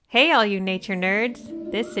Hey, all you nature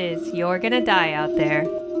nerds. This is You're Gonna Die Out There.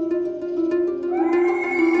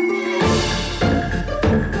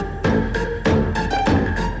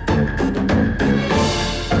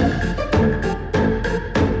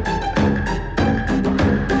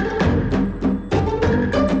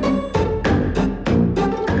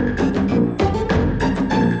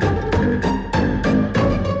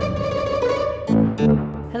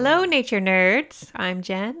 Hello, nature nerds. I'm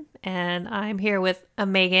Jen. And I'm here with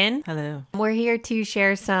Megan. Hello. We're here to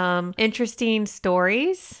share some interesting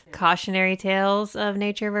stories, cautionary tales of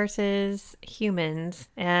nature versus humans.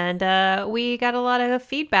 And we got a lot of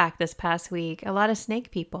feedback this past week. A lot of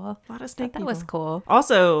snake people. That was cool.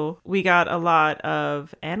 Also, we got a lot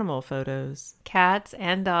of animal photos. Cats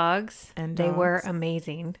and dogs. And They dogs. were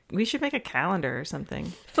amazing. We should make a calendar or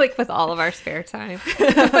something. Like with all of our spare time.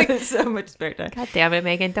 So much spare time. God damn it,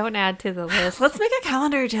 Megan. Don't add to the list. Let's make a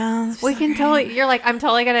calendar, Jen. We can totally, you're like, I'm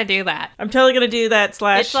totally going to do that. I'm totally going to do that /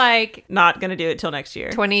 It's like not going to do it till next year.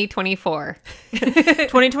 2024.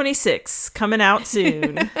 2026 coming out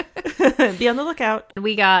soon. Be on the lookout.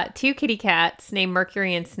 We got 2 kitty cats named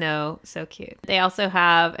Mercury and Snow. So cute. They also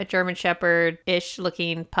have a German Shepherd-ish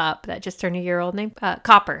looking pup that just turned a year old named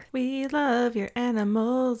Copper. We love your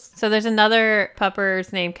animals. So there's another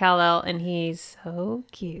puppers named Kal-El, and he's so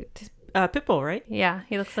cute. Pitbull, right? Yeah,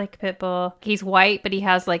 he looks like a pit bull. He's white, but he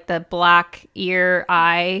has like the black ear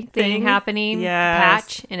eye thing happening. Yes.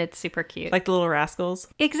 Patch, and it's super cute. Like the Little Rascals.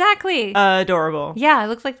 Exactly. Adorable. Yeah, it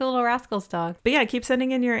looks like the Little Rascals dog. But yeah, keep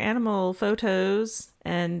sending in your animal photos.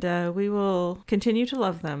 And we will continue to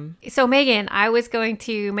love them. So, Megan, I was going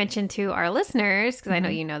to mention to our listeners, because I know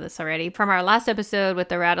you know this already, from our last episode with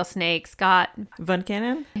the rattlesnake, Scott Von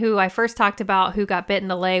Cannon? who I first talked about, who got bit in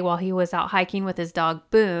the leg while he was out hiking with his dog,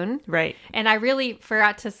 Boone. Right. And I really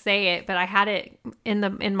forgot to say it, but I had it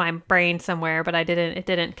in my brain somewhere, but it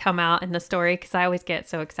didn't come out in the story because I always get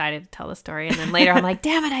so excited to tell the story. And then later I'm like,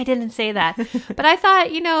 damn it, I didn't say that. But I thought,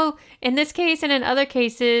 in this case and in other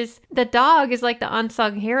cases, the dog is like the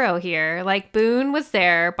unsung hero here. Like Boone was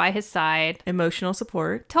there by his side. Emotional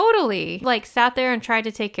support. Totally. Like sat there and tried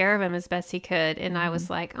to take care of him as best he could. And I was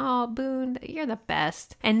like, oh, Boone, you're the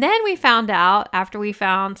best. And then we found out after we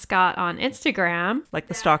found Scott on Instagram. Like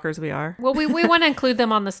the stalkers we are. Well, we want to include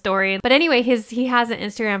them on the story. But anyway, he has an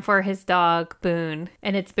Instagram for his dog, Boone.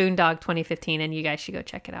 And it's Boondog 2015. And you guys should go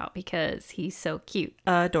check it out because he's so cute.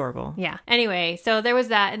 Adorable. Yeah. Anyway, so there was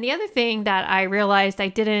that. And the other thing that I realized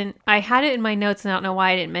I had it in my notes and I don't know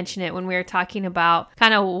why I didn't mention it when we were talking about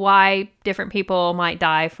kind of why different people might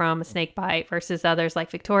die from a snake bite versus others,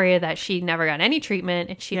 like Victoria, that she never got any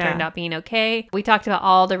treatment and she turned out being okay. We talked about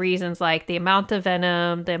all the reasons, like the amount of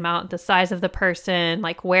venom, the size of the person,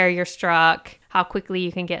 like where you're struck, how quickly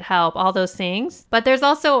you can get help, all those things. But there's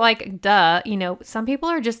also like, some people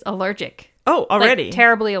are just allergic. Oh, already? Like,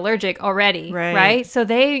 terribly allergic already, Right. right? So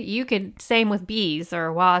you could, same with bees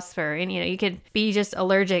or wasps you could be just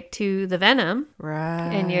allergic to the venom. Right.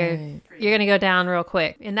 And you're going to go down real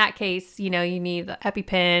quick. In that case, you need the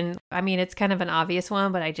EpiPen. I mean, it's kind of an obvious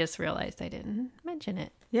one, but I just realized I didn't mention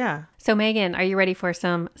it. Yeah. So Megan, are you ready for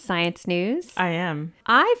some science news? I am.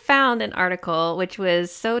 I found an article which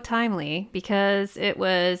was so timely because it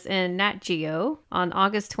was in Nat Geo on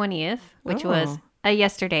August 20th, which was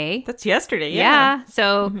yesterday. That's yesterday, Yeah.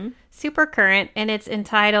 So super current, and it's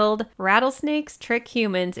entitled "Rattlesnakes Trick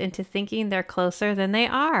Humans into Thinking They're Closer Than They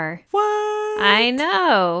Are." What? I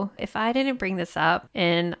know. If I didn't bring this up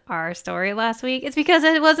in our story last week, it's because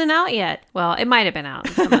it wasn't out yet. Well, it might have been out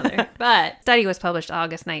in some other, but study was published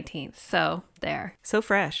August 19th. So there. So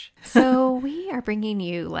fresh. So we are bringing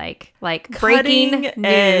you like Cutting breaking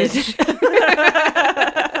news.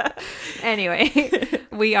 Anyway,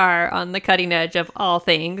 we are on the cutting edge of all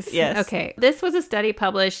things. Yes. Okay. This was a study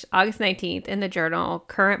published August 19th in the journal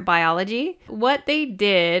Current Biology. What they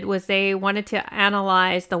did was they wanted to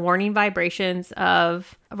analyze the warning vibrations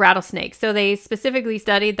of rattlesnakes. So they specifically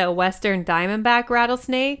studied the Western diamondback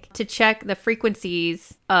rattlesnake to check the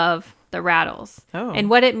frequencies of the rattles and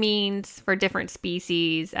what it means for different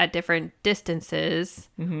species at different distances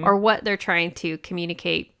or what they're trying to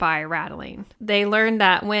communicate by rattling. They learned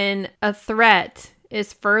that when a threat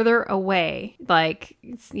is further away, like,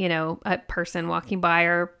 a person walking by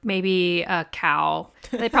or maybe a cow.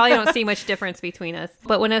 They probably don't see much difference between us.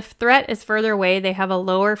 But when a threat is further away, they have a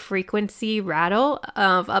lower frequency rattle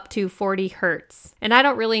of up to 40 hertz. And I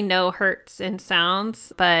don't really know hertz in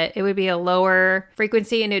sounds, but it would be a lower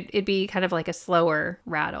frequency and it'd be kind of like a slower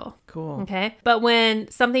rattle. Cool. Okay. But when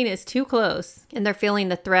something is too close and they're feeling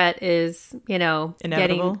the threat is,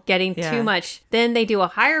 Inevitable? getting Yeah. too much, then they do a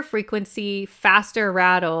higher frequency, faster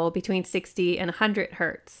rattle between 60 and 100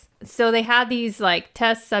 hertz. So they had these like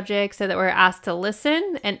test subjects that were asked to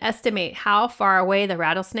listen and estimate how far away the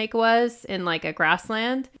rattlesnake was in like a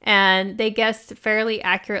grassland. And they guessed fairly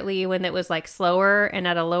accurately when it was like slower and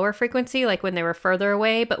at a lower frequency, like when they were further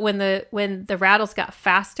away. But when the rattles got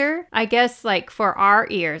faster, I guess like for our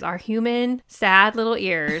ears, our human sad little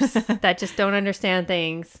ears that just don't understand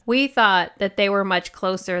things, we thought that they were much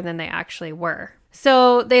closer than they actually were.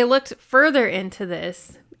 So they looked further into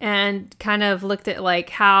this and kind of looked at like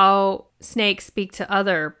how snakes speak to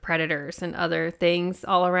other predators and other things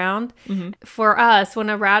all around. For us, when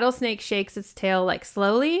a rattlesnake shakes its tail like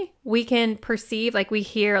slowly, we can perceive, like we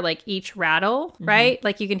hear like each rattle, right?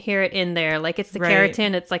 Like you can hear it in there. Like it's the Right.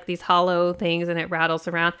 keratin, it's like these hollow things and it rattles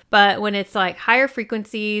around. But when it's like higher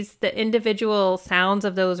frequencies, the individual sounds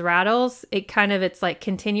of those rattles, it's like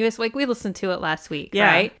continuous. Like we listened to it last week,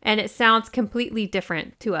 Yeah. right? And it sounds completely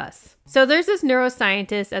different to us. So there's this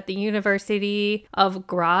neuroscientist at the University of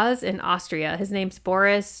Graz in Austria. His name's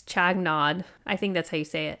Boris Chagnod. I think that's how you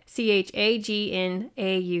say it. Chagnaud.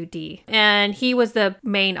 And he was the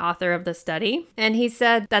main author of the study. And he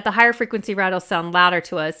said that the higher frequency rattles sound louder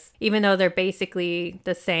to us, even though they're basically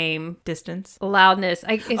the same Distance. loudness.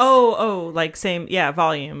 Like same,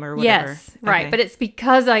 volume or whatever. Yes, right. Okay. But it's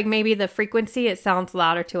because like maybe the frequency, it sounds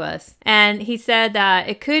louder to us. And he said that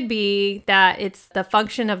it could be that it's the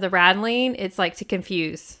function of the rattling. It's like to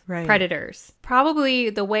confuse Right. predators. Probably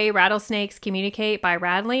the way rattlesnakes communicate by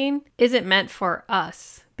rattling isn't meant for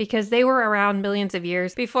us because they were around millions of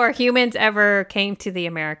years before humans ever came to the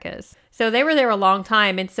Americas. So they were there a long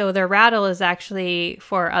time, and so their rattle is actually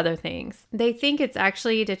for other things. They think it's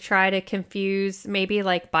actually to try to confuse maybe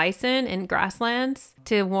like bison in grasslands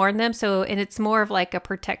to warn them. And it's more of like a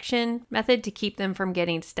protection method to keep them from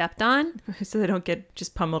getting stepped on. So they don't get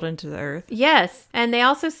just pummeled into the earth. Yes. And they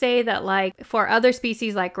also say that like for other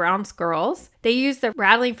species like ground squirrels, they use the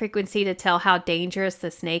rattling frequency to tell how dangerous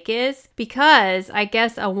the snake is because I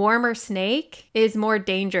guess a warmer snake is more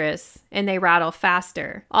dangerous and they rattle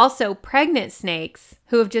faster. Also, pregnant snakes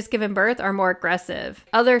who have just given birth are more aggressive.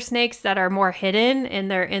 Other snakes that are more hidden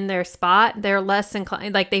and they're in their spot, they're less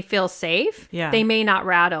inclined, like they feel safe. Yeah. They may not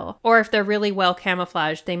rattle. Or if they're really well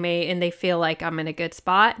camouflaged, they feel like I'm in a good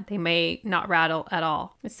spot, they may not rattle at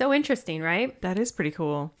all. It's so interesting, right? That is pretty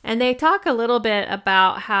cool. And they talk a little bit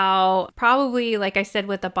about how probably, like I said,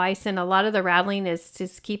 with the bison, a lot of the rattling is to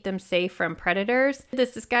keep them safe from predators.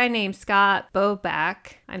 This guy named Scott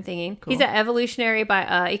Bobak, I'm thinking. Cool. He's an evolutionary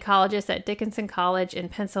ecologist at Dickinson College in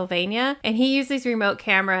Pennsylvania. And he used these remote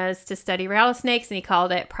cameras to study rattlesnakes, and he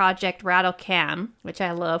called it Project Rattle Cam, which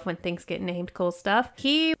I love when things get named cool stuff.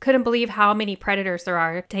 He couldn't believe how many predators there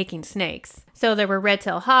are taking snakes. So there were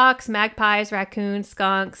red-tailed hawks, magpies, raccoons,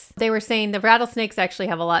 skunks. They were saying the rattlesnakes actually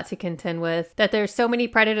have a lot to contend with, that there's so many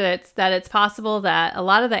predators that it's possible that a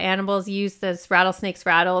lot of the animals use this rattlesnake's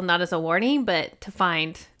rattle not as a warning, but to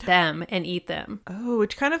find them and eat them. Oh,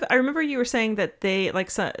 which kind of, I remember you were saying that they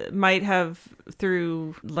might have,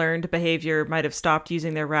 through learned behavior, might have stopped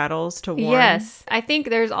using their rattles to warn. Yes. I think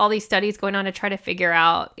there's all these studies going on to try to figure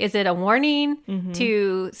out, is it a warning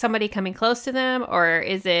to somebody coming close to them, or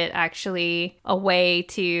is it actually a way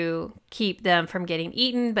to keep them from getting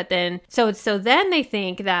eaten? But then, so then they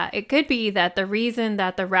think that it could be that the reason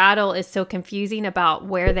that the rattle is so confusing about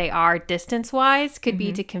where they are distance-wise could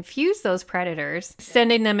be to confuse those predators,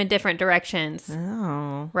 sending them in different directions.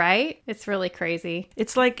 Oh. Right? It's really crazy.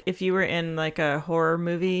 It's like if you were in like a horror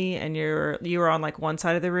movie and you were on like one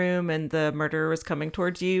side of the room and the murderer was coming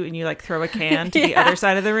towards you and you like throw a can to the other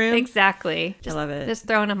side of the room. Exactly. I love it. Just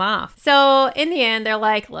throwing them off. So in the end, they're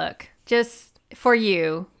like, look, just for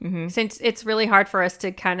you, since it's really hard for us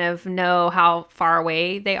to kind of know how far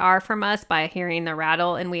away they are from us by hearing the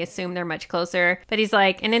rattle, and we assume they're much closer. But he's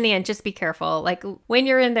like, and in the end, just be careful. Like when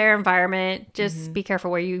you're in their environment, just be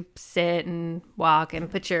careful where you sit and walk and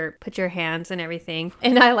put your hands and everything.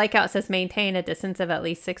 And I like how it says maintain a distance of at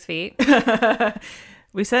least 6 feet.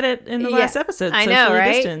 We said it in the last episode. I know,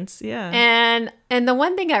 right? Distance. Yeah. And the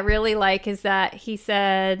one thing I really like is that he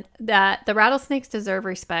said that the rattlesnakes deserve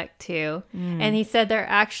respect too. And he said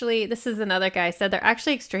this is another guy, said they're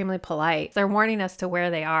actually extremely polite. They're warning us to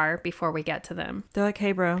where they are before we get to them. They're like,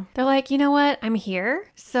 hey, bro. They're like, you know what? I'm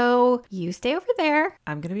here. So you stay over there.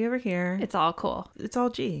 I'm going to be over here. It's all cool. It's all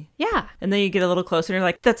G. Yeah. And then you get a little closer and you're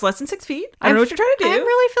like, that's less than 6 feet. I don't know what you're trying to do. I'm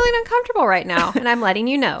really feeling uncomfortable right now. And I'm letting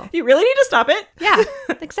you know. You really need to stop it. Yeah.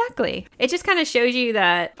 Exactly. It just kind of shows you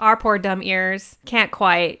that our poor dumb ears can't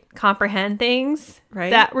quite comprehend things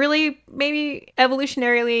Right. that really maybe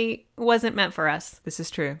evolutionarily wasn't meant for us. This is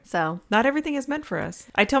true. So, Not everything is meant for us.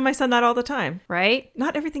 I tell my son that all the time. right?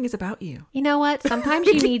 Not everything is about you. You know what? Sometimes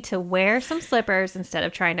you need to wear some slippers instead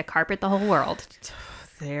of trying to carpet the whole world.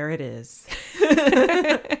 There it is.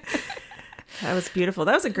 That was beautiful.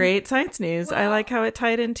 That was a great science news. I like how it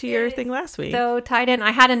tied into your thing last week. So tied in.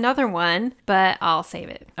 I had another one, but I'll save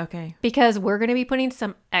it Okay. because we're going to be putting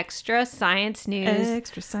some extra science news,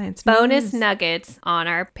 Extra science bonus news. nuggets on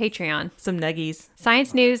our Patreon. Some nuggies.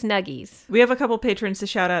 Science news nuggies. We have a couple patrons to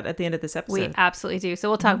shout out at the end of this episode. We absolutely do. So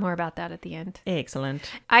we'll talk more about that at the end.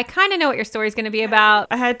 Excellent. I kind of know what your story's going to be about.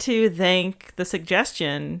 I had to thank the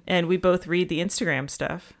suggestion, and we both read the Instagram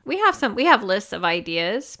stuff. We have lists of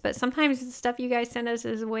ideas, but sometimes the stuff you guys send us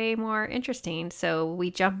is way more interesting. So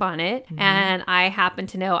we jump on it. And I happen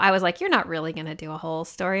to know, I was like, you're not really going to do a whole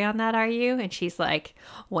story on that, are you? And she's like,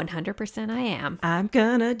 100% I am. I'm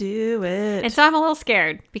gonna do it. And so I'm a little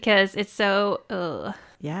scared because it's so, ugh.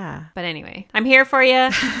 Yeah. But anyway, I'm here for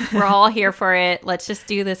you. We're all here for it. Let's just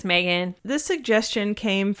do this, Megan. This suggestion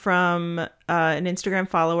came from an Instagram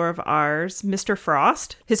follower of ours, Mr.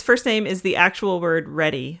 Frost. His first name is the actual word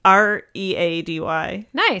ready, R-E-A-D-Y.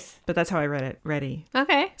 Nice. But that's how I read it, ready.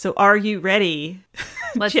 Okay. So are you ready?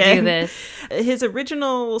 Let's Jen? do this. His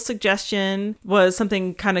original suggestion was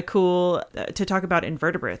something kind of cool to talk about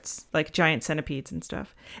invertebrates, like giant centipedes and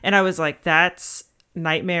stuff. And I was like, that's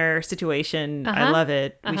nightmare situation. I love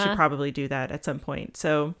it. We should probably do that at some point.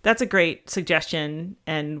 So that's a great suggestion.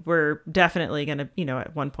 And we're definitely going to,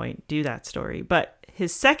 at one point do that story. But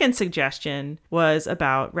his second suggestion was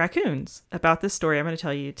about raccoons, about this story I'm going to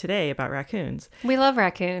tell you today about raccoons. We love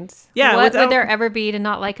raccoons. Yeah, What would there ever be to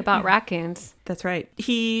not like about raccoons? That's right.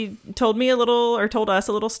 He told us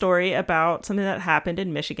a little story about something that happened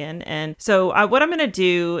in Michigan. And so what I'm going to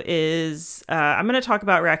do is I'm going to talk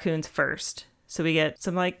about raccoons first. So we get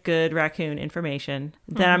some good raccoon information.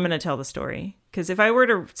 Then I'm going to tell the story. Because if I were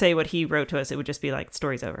to say what he wrote to us, it would just be like,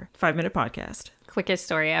 story's over. 5-minute podcast. Quickest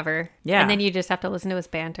story ever. Yeah. And then you just have to listen to his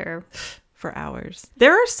banter. For hours.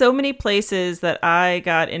 There are so many places that I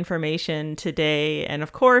got information today. And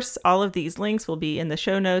of course, all of these links will be in the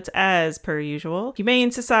show notes as per usual. Humane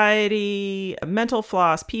Society, Mental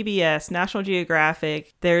Floss, PBS, National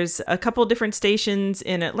Geographic. There's a couple different stations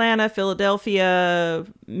in Atlanta, Philadelphia,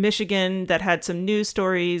 Michigan that had some news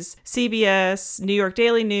stories. CBS, New York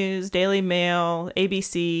Daily News, Daily Mail,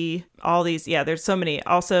 ABC, all these. Yeah, there's so many.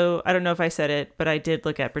 Also, I don't know if I said it, but I did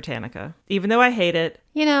look at Britannica. Even though I hate it,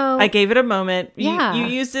 I gave it a moment. Yeah. You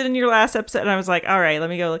used it in your last episode, and I was like, all right, let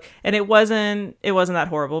me go look. And it wasn't that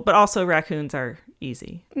horrible. But also, raccoons are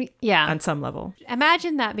easy. Yeah. On some level.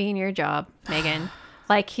 Imagine that being your job, Megan.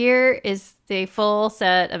 Here is the full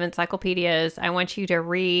set of encyclopedias. I want you to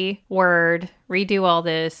redo all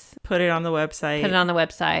this. Put it on the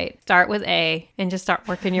website. Start with A and just start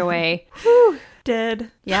working your way. Dead.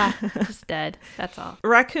 Yeah, just dead. That's all.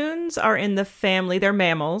 Raccoons are in the family. They're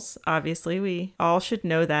mammals, obviously. We all should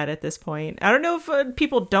know that at this point. I don't know if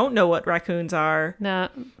people don't know what raccoons are. No.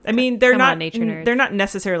 I mean, they're Come on, not nature nerds. They're not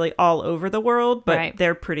necessarily all over the world, but Right.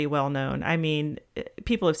 they're pretty well known. I mean,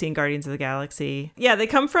 people have seen Guardians of the Galaxy. Yeah, they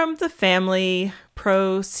come from the family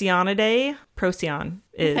Procyonidae. Procyon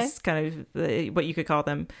is kind of what you could call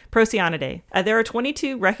them. Procyonidae. There are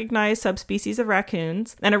 22 recognized subspecies of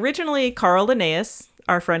raccoons. And originally, Carl Linnaeus,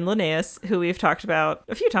 our friend Linnaeus, who we've talked about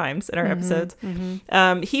a few times in our episodes,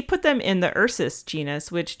 he put them in the Ursus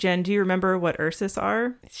genus, which, Jen, do you remember what Ursus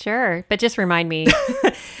are? Sure, but just remind me.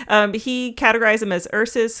 He categorized them as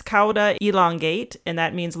Ursus cauda elongate, and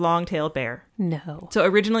that means long-tailed bear. No. So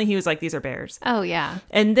originally he was like, these are bears. Oh, yeah.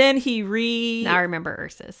 And then he Now I remember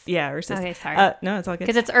Ursus. Yeah, Ursus. Okay, sorry. No, it's all good.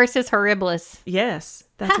 Because it's Ursus horribilis. Yes,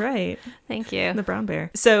 that's right. Thank you. The brown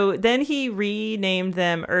bear. So then he renamed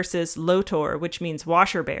them Ursus lotor, which means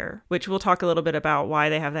washer bear, which we'll talk a little bit about why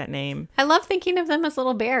they have that name. I love thinking of them as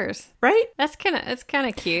little bears. Right? It's kind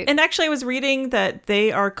of cute. And actually, I was reading that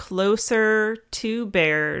they are closer to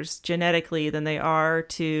bears genetically than they are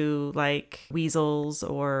to weasels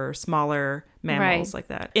or smaller mammals like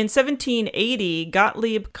that. In 1780,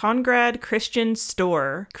 Gottlieb Conrad Christian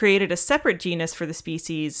Storr created a separate genus for the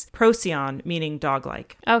species, Procyon, meaning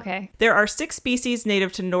dog-like. Okay. There are 6 species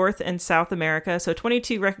native to North and South America, so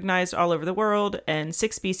 22 recognized all over the world, and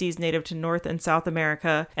 6 species native to North and South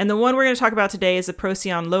America. And the one we're going to talk about today is the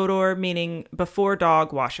Procyon lotor, meaning before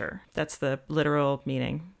dog washer. That's the literal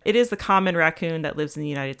meaning. It is the common raccoon that lives in the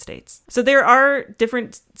United States. So there are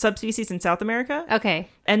different subspecies in South America. Okay.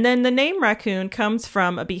 And then the name raccoon raccoon comes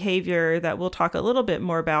from a behavior that we'll talk a little bit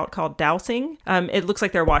more about called dowsing. It looks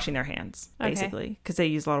like they're washing their hands, basically, because they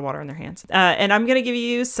use a lot of water on their hands. And I'm going to give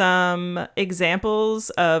you some examples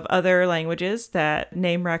of other languages that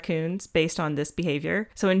name raccoons based on this behavior.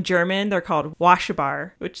 So in German, they're called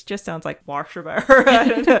Washabar, which just sounds like Washabar. I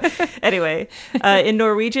don't know. Anyway, in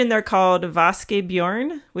Norwegian, they're called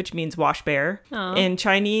Vaskebjørn, which means wash bear. Aw. In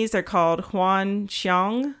Chinese, they're called Huan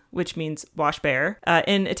Xiang, which means wash bear.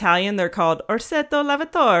 In Italian, they're called Orsetto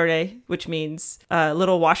Lavatore, which means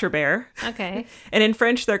little washer bear. Okay. And in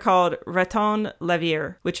French, they're called Raton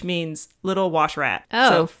Lavier, which means little wash rat. Oh.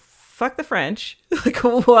 So fuck the French. Like,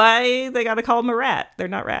 why they gotta call them a rat? They're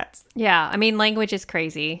not rats. Yeah, I mean, language is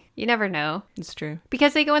crazy. You never know. It's true.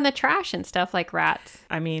 Because they go in the trash and stuff like rats.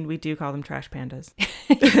 I mean, we do call them trash pandas.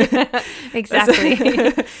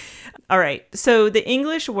 Exactly. All right. So the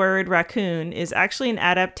English word raccoon is actually an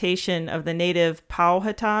adaptation of the native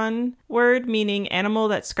Powhatan word, meaning animal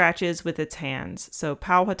that scratches with its hands. So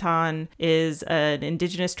Powhatan is an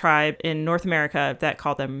indigenous tribe in North America that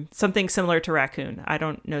call them something similar to raccoon. I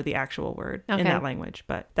don't know the actual word in that language,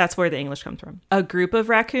 but that's where the English comes from. A group of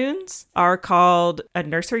raccoons are called a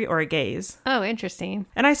nursery or a gaze. Oh, interesting.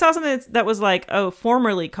 And I saw something that was like,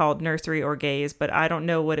 formerly called nursery or gaze, but I don't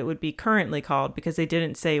know what it would be currently called because they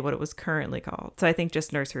didn't say what it was currently called. So I think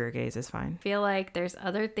just nursery or gaze is fine. I feel like there's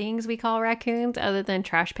other things we call raccoons other than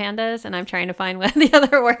trash pandas, and I'm trying to find what the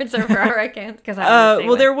other words are for our raccoons. Because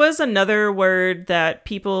there was another word that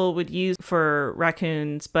people would use for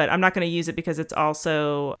raccoons, but I'm not going to use it because it's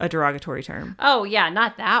also a derogatory term. Oh, yeah,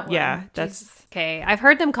 not that one. Yeah, that's... Jesus. Okay, I've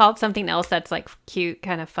heard them called something else that's like cute,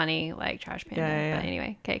 kind of funny, like trash panda. Yeah. But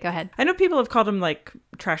anyway, okay, go ahead. I know people have called them like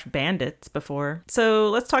trash bandits before. So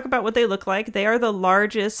let's talk about what they look like. They are the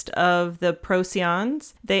largest of the Procyon.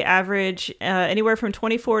 They average anywhere from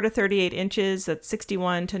 24 to 38 inches. That's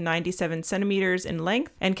 61 to 97 centimeters in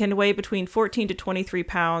length and can weigh between 14 to 23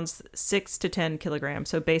 pounds, 6 to 10 kilograms.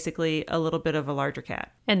 So basically a little bit of a larger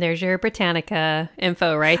cat. And there's your Britannica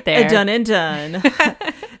info right there. Done and done.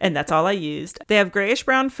 And that's all I used. They have grayish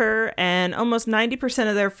brown fur, and almost 90%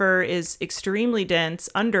 of their fur is extremely dense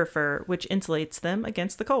under fur, which insulates them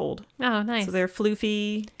against the cold. Oh, nice. So they're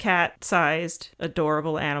floofy, cat-sized,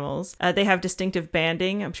 adorable animals. They have distinctive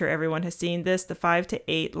banding. I'm sure everyone has seen this. The 5 to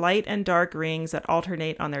 8 light and dark rings that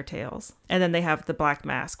alternate on their tails. And then they have the black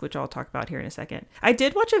mask, which I'll talk about here in a second. I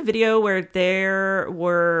did watch a video where there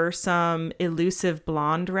were some elusive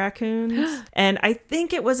blonde raccoons, and I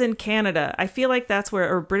think it was in Canada. I feel like that's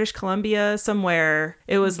where, or British Columbia, somewhere.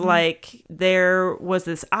 It was like there was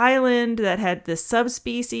this island that had this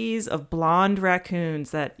subspecies of blonde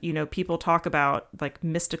raccoons that, you know, people talk about like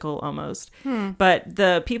mystical almost. But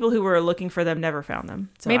the people who were looking for them never found them.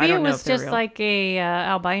 So maybe I don't it know was if they're just real. like a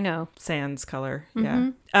albino. Sans color.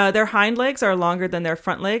 Yeah. Their hind legs are longer than their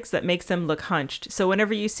front legs. That makes them look hunched. So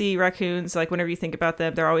whenever you see raccoons, like whenever you think about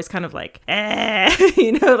them, they're always kind of like,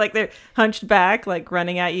 you know, like they're hunched back, like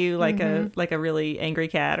running at you like a really angry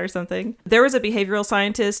cat or something. There was a behavioral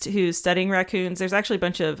scientist who's studying raccoons. There's actually a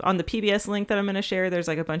bunch of, on the PBS link that I'm going to share, there's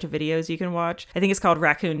like a bunch of videos you can watch. I think it's called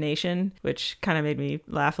Raccoon Nation, which kind of made me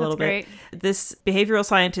laugh a little bit. This behavioral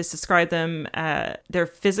scientist described them, their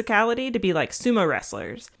physicality to be like sumo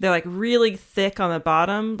wrestlers. They're like really thick on the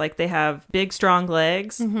bottom. Like they have big, strong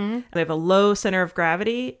legs. They have a low center of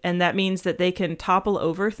gravity. And that means that they can topple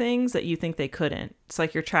over things that you think they couldn't. It's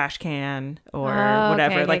like your trash can or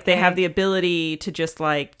whatever. Like they have the ability to just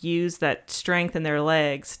like use that strength in their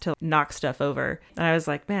legs to knock stuff over. And I was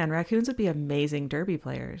like, man, raccoons would be amazing derby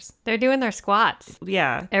players. They're doing their squats.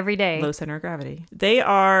 Yeah. Every day. Low center of gravity. They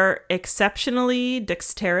are exceptionally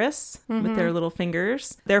dexterous with their little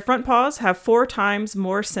fingers. Their front paws have 4 times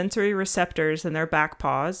more sensory receptors than their back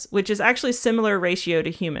paws, which is actually similar ratio to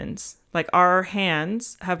humans. Like our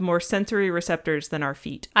hands have more sensory receptors than our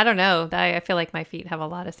feet. I don't know. I feel like my feet have a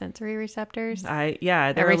lot of sensory receptors.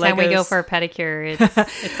 Yeah. Every time we go for a pedicure,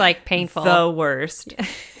 it's like painful. The worst.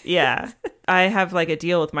 Yeah. I have like a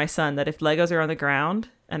deal with my son that if Legos are on the ground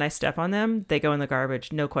and I step on them, they go in the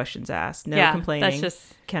garbage. No questions asked. No complaining. That's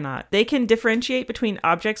just... Cannot. They can differentiate between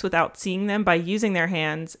objects without seeing them by using their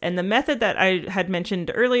hands. And the method that I had mentioned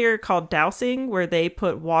earlier called dowsing, where they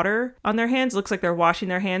put water on their hands, looks like they're washing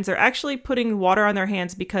their hands. They're actually putting water on their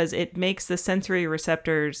hands because it makes the sensory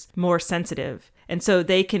receptors more sensitive. And so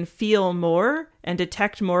they can feel more and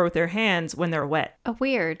detect more with their hands when they're wet. Oh,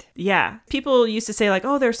 weird. Yeah. People used to say like,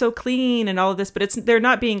 oh, they're so clean and all of this, but they're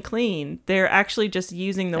not being clean. They're actually just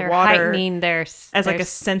using the water heightening as like a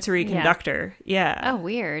sensory conductor. Yeah. Oh,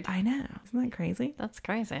 weird. I know. Isn't that crazy? That's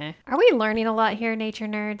crazy. Are we learning a lot here, nature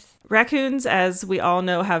nerds? Raccoons, as we all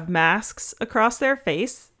know, have masks across their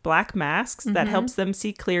face. black masks that helps them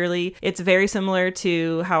see clearly. It's very similar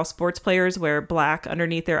to how sports players wear black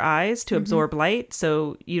underneath their eyes to absorb light,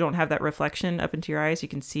 so you don't have that reflection up into your eyes. You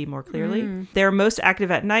can see more clearly. They're most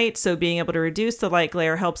active at night, so being able to reduce the light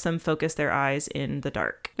glare helps them focus their eyes in the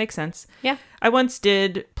dark. Makes sense. Yeah. I once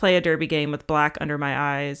did play a derby game with black under my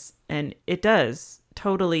eyes, and it does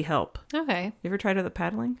totally help. Okay. You ever tried the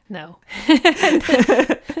paddling? No.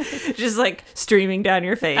 Just like streaming down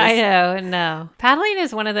your face. I know. No. Paddling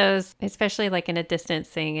is one of those, especially like in a distance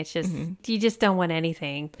thing. It's just, you just don't want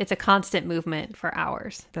anything. It's a constant movement for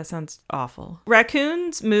hours. That sounds awful.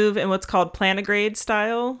 Raccoons move in what's called plantigrade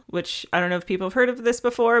style, which I don't know if people have heard of this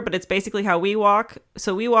before, but it's basically how we walk.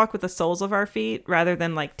 So we walk with the soles of our feet rather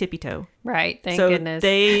than like tippy toe. Right. Thank So goodness.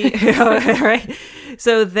 right.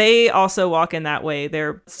 So they also walk in that way.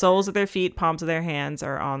 Their soles of their feet, palms of their hands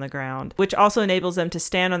are on the ground, which also enables them to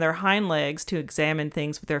stand on their hind legs to examine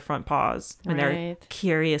things with their front paws when they're Right.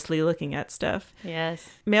 curiously looking at stuff. Yes.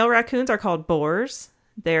 Male raccoons are called boars.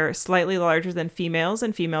 They're slightly larger than females,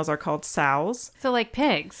 and females are called sows. So like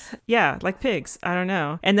pigs. Yeah, like pigs. I don't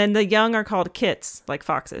know. And then the young are called kits, like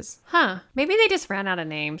foxes. Huh. Maybe they just ran out of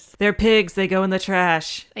names. They're pigs. They go in the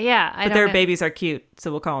trash. Yeah. I But don't their know. babies are cute,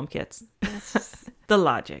 so we'll call them kits. It's just- The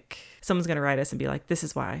logic. Someone's going to write us and be like, this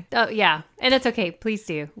is why. Oh, yeah. And it's okay. Please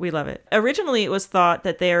do. We love it. Originally, it was thought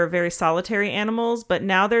that they are very solitary animals, but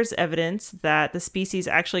now there's evidence that the species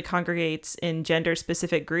actually congregates in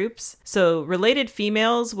gender-specific groups. So related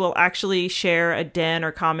females will actually share a den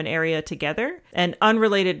or common area together, and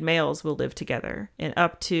unrelated males will live together, and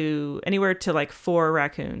up to anywhere to like 4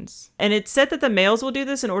 raccoons. And it's said that the males will do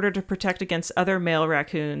this in order to protect against other male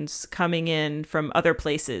raccoons coming in from other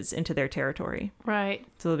places into their territory. Right.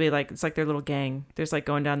 So they'll be like, it's like their little gang. There's like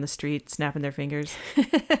going down the street, snapping their fingers.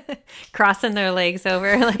 Crossing their legs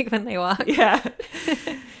over like when they walk. Yeah.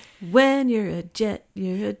 When you're a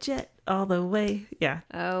jet all the way. Yeah.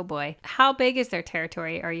 Oh boy. How big is their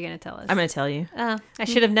territory? Are you going to tell us? I'm going to tell you. I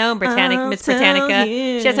should have known Miss tell Britannica.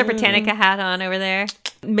 you. She has her Britannica hat on over there.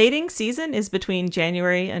 Mating season is between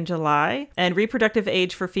January and July, and reproductive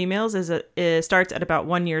age for females starts at about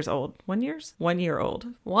 1 year old. 1 year? 1 year old.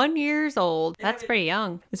 1 year old. That's pretty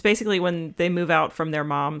young. It's basically when they move out from their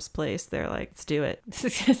mom's place. They're like, let's do it.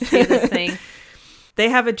 Just do this thing. They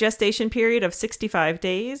have a gestation period of 65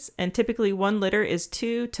 days, and typically one litter is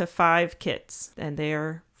 2 to 5 kits, and they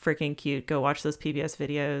are freaking cute. Go watch those PBS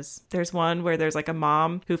videos. There's one where there's like a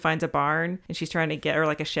mom who finds a barn and she's trying to get, or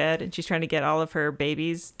like a shed, and she's trying to get all of her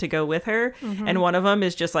babies to go with her. And one of them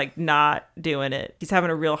is just like not doing it. He's having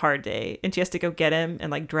a real hard day and she has to go get him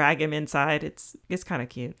and like drag him inside. It's kind of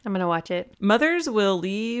cute. I'm going to watch it. Mothers will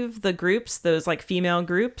leave the groups, those like female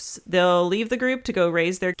groups. They'll leave the group to go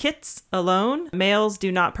raise their kits alone. Males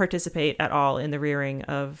do not participate at all in the rearing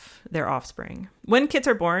of their offspring. When kits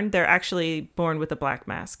are born, they're actually born with a black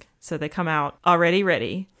mask. So they come out already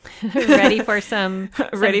ready. Ready for some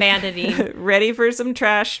banditing. Ready for some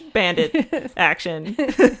trash bandit action.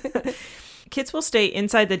 Kits will stay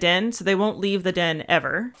inside the den, so they won't leave the den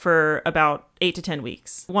ever for about 8 to 10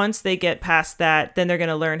 weeks. Once they get past that, then they're going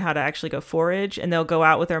to learn how to actually go forage, and they'll go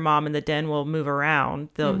out with their mom, and the den will move around.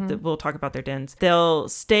 We'll talk about their dens. They'll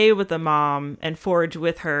stay with the mom and forage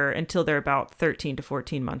with her until they're about 13 to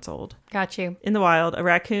 14 months old. Got you. In the wild, a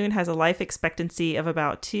raccoon has a life expectancy of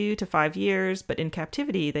about 2 to 5 years, but in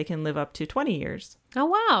captivity, they can live up to 20 years. Oh,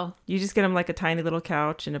 wow. You just get them like a tiny little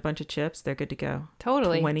couch and a bunch of chips. They're good to go.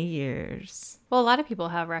 Totally. 20 years. Well, a lot of people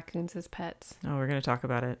have raccoons as pets. Oh, we're going to talk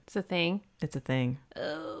about it. It's a thing. It's a thing.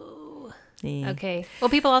 Oh. Eh. Okay. Well,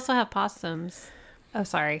 people also have possums. Oh,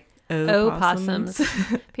 sorry. Opossums.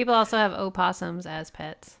 People also have opossums as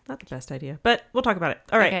pets. Not the best idea, but we'll talk about it.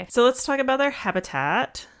 All right. Okay. So let's talk about their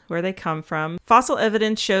habitat, where they come from. Fossil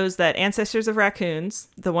evidence shows that ancestors of raccoons,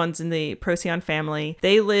 the ones in the Procyon family,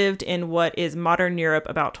 they lived in what is modern Europe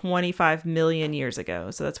about 25 million years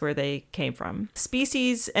ago. So that's where they came from.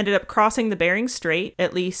 Species ended up crossing the Bering Strait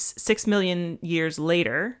at least 6 million years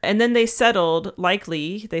later. And then they settled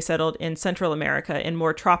in Central America in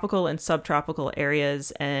more tropical and subtropical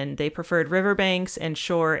areas. And they preferred riverbanks and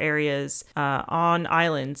shore areas on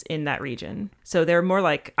islands in that region. So they're more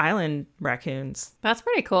like island raccoons. That's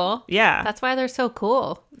pretty cool. Yeah. That's why they're so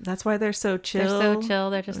cool. That's why they're so chill. They're so chill.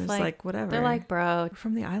 They're just like whatever. They're like, bro. We're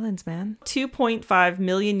from the islands, man. 2.5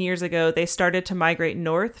 million years ago, they started to migrate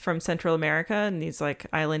north from Central America in these like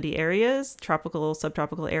islandy areas, tropical,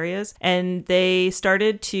 subtropical areas. And they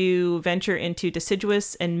started to venture into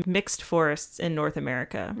deciduous and mixed forests in North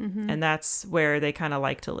America. And that's where they kind of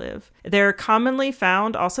like to live. They're commonly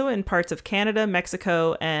found also in parts of Canada,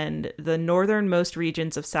 Mexico, and the northernmost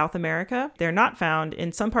regions of South America. They're not found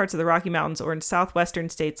in some parts of the Rocky Mountains or in southwestern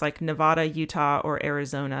states states like Nevada, Utah, or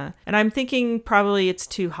Arizona. And I'm thinking probably it's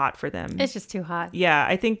too hot for them. It's just too hot. Yeah,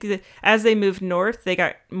 I think that as they moved north, they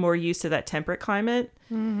got more used to that temperate climate.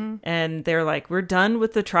 Mm-hmm. And they're like, we're done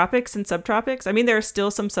with the tropics and subtropics. I mean, there are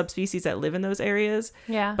still some subspecies that live in those areas.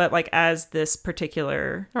 Yeah. But like as this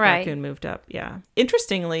particular raccoon moved up. Yeah.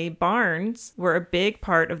 Interestingly, barns were a big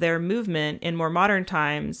part of their movement in more modern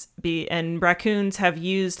times. And raccoons have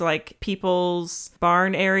used like people's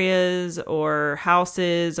barn areas or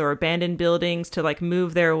houses or abandoned buildings to like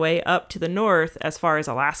move their way up to the north as far as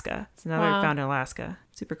Alaska. So now they're found in Alaska.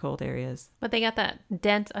 Super cold areas. But they got that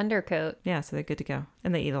dense undercoat. Yeah, so they're good to go.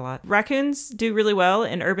 And they eat a lot. Raccoons do really well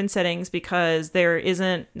in urban settings because there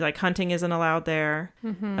isn't, like, hunting isn't allowed there.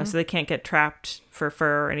 Mm-hmm. So they can't get trapped for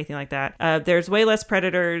fur or anything like that. There's way less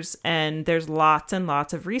predators, and there's lots and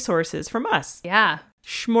lots of resources from us. Yeah.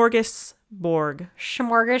 Smorgasbord.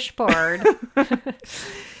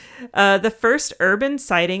 The first urban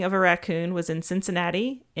sighting of a raccoon was in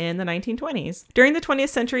Cincinnati in the 1920s. During the 20th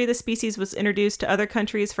century, the species was introduced to other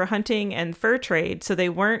countries for hunting and fur trade, so they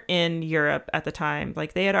weren't in Europe at the time.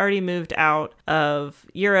 Like, they had already moved out of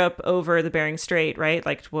Europe over the Bering Strait, right?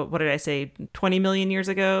 Like, what did I say? 20 million years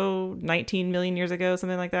ago? 19 million years ago?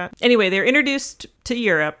 Something like that. Anyway, they're introduced to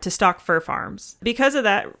Europe to stock fur farms. Because of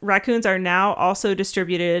that, raccoons are now also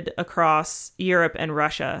distributed across Europe and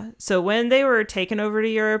Russia. So when they were taken over to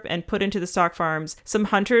Europe and put into the stock farms, some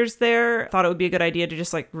hunters there thought it would be a good idea to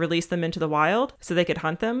just like release them into the wild so they could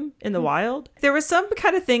hunt them in the wild. There was some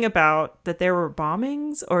kind of thing about that there were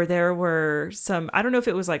bombings or there were some, I don't know if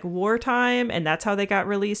it was like wartime and that's how they got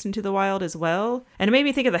released into the wild as well. And it made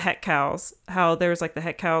me think of the het cows, how there was like the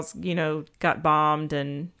het cows, you know, got bombed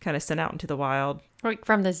and kind of sent out into the wild. Like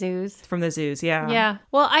from the zoos? From the zoos, yeah. Yeah.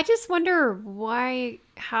 Well, I just wonder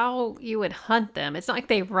how you would hunt them. It's not like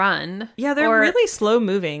they run. Yeah, they're really slow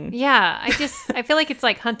moving. Yeah, I feel like it's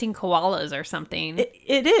like hunting koalas or something.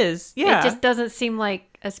 It is, yeah. It just doesn't seem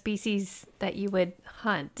like a species that you would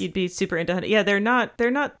hunt. You'd be super into hunting. Yeah, they're not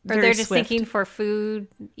Or very they're just swift. thinking for food,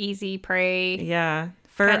 easy prey. Yeah.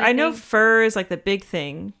 Fur. I know fur is like the big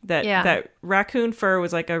thing that raccoon fur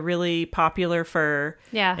was like a really popular fur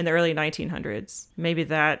in the early 1900s. Maybe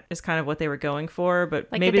that is kind of what they were going for, but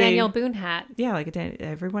like maybe the Daniel Boone hat. Yeah, like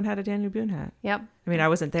everyone had a Daniel Boone hat. Yep. I mean, I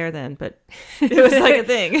wasn't there then, but it was like a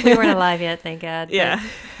thing. We weren't alive yet, thank God. Yeah.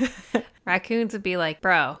 Raccoons would be like,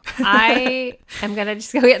 bro, I am going to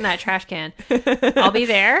just go get in that trash can. I'll be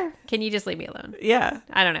there. Can you just leave me alone? Yeah.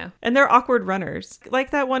 I don't know. And they're awkward runners.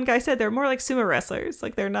 Like that one guy said, they're more like sumo wrestlers.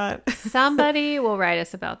 Like they're not. Somebody will write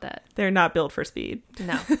us about that. They're not built for speed.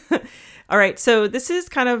 No. All right. So this is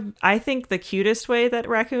kind of, I think, the cutest way that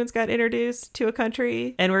raccoons got introduced to a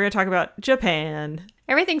country. And we're going to talk about Japan.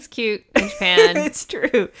 Everything's cute in Japan. It's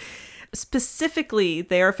true. Specifically,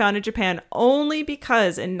 they are found in Japan only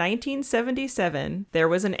because in 1977, there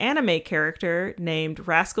was an anime character named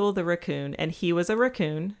Rascal the Raccoon, and he was a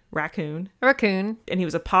raccoon. And he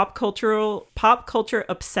was a pop culture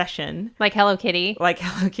obsession. Like Hello Kitty.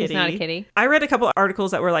 He's not a kitty. I read a couple of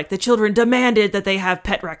articles that were like, the children demanded that they have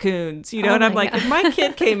pet raccoons, you know? And I'm like, if my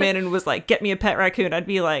kid came in and was like, get me a pet raccoon, I'd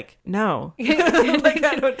be like, no. No.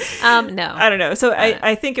 I don't know. So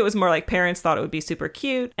I think it was more like parents thought it would be super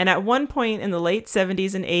cute. And at one point in the late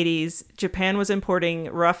 70s and 80s, Japan was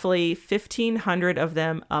importing roughly 1,500 of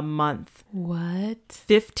them a month. What?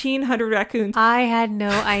 1,500 raccoons. I had no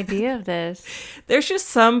idea of this. There's just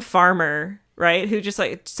some farmer, right, who just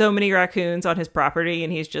like so many raccoons on his property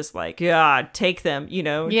and he's just like, God, take them, you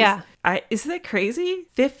know? Yeah. Isn't that crazy?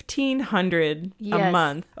 1,500 a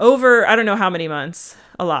month. Over, I don't know how many months.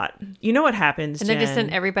 A lot. You know what happens, And they're just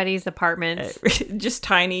in everybody's apartments. Just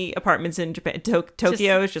tiny apartments in Japan.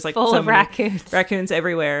 Tokyo is just like full of raccoons. Raccoons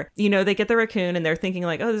everywhere. You know, they get the raccoon and they're thinking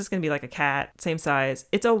like, oh, this is going to be like a cat, same size.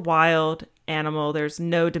 It's a wild animal. There's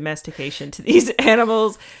no domestication to these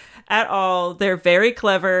animals at all. They're very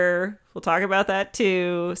clever. We'll talk about that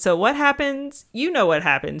too. So what happens? You know what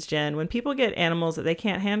happens, Jen. When people get animals that they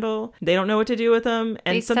can't handle, they don't know what to do with them,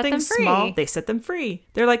 and something small, they set them free.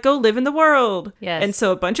 They're like, go live in the world. Yes. And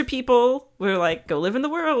so a bunch of people were like, go live in the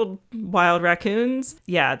world, wild raccoons.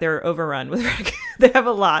 Yeah, they're overrun with raccoons. They have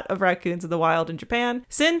a lot of raccoons in the wild in Japan.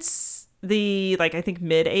 Since the, I think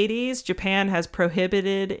mid 80s, Japan has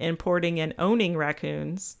prohibited importing and owning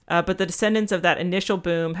raccoons. But the descendants of that initial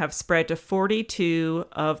boom have spread to 42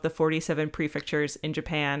 of the 47 prefectures in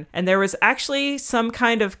Japan. And there was actually some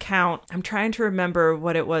kind of count. I'm trying to remember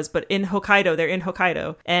what it was, but in Hokkaido, they're in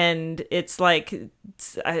Hokkaido. And it's like,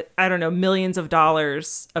 I don't know, millions of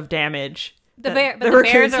dollars of damage. The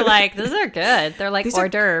bears are like, these are good. They're like hors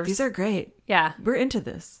d'oeuvres. These are great. Yeah. We're into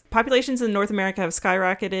this. Populations in North America have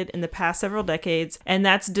skyrocketed in the past several decades, and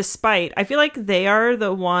that's despite, I feel like they are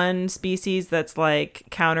the one species that's like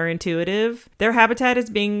counterintuitive. Their habitat is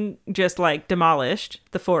being just like demolished.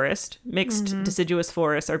 The forest, mixed deciduous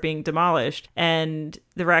forests are being demolished, and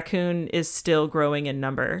the raccoon is still growing in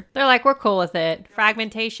number. They're like, we're cool with it.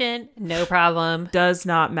 Fragmentation, no problem. Does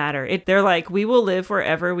not matter. They're like, we will live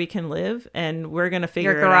wherever we can live, and we're going to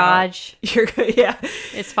figure Your garage. it out. Yeah.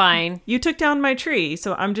 It's fine. You took down my tree,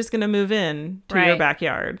 so I'm just going to move in to your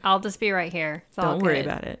backyard. I'll just be right here. It's all Don't worry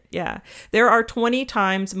about it. Yeah. There are 20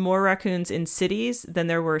 times more raccoons in cities than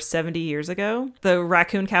there were 70 years ago. The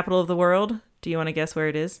raccoon capital of the world. Do you want to guess where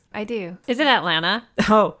it is? I do. Is it Atlanta?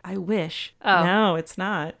 Oh, I wish. Oh. No, it's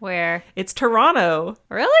not. Where? It's Toronto.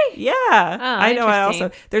 Really? Yeah. Oh, I know.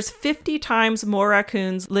 interesting. There's 50 times more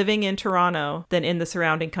raccoons living in Toronto than in the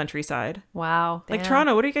surrounding countryside. Wow. Like, damn.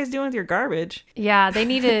 Toronto, what are you guys doing with your garbage? Yeah, they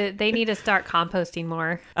need to start composting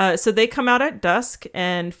more. So they come out at dusk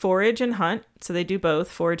and forage and hunt. So they do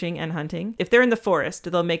both foraging and hunting. If they're in the forest,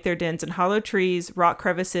 they'll make their dens in hollow trees, rock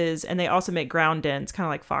crevices, and they also make ground dens, kind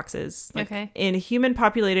of like foxes. Okay. In human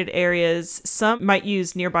populated areas, some might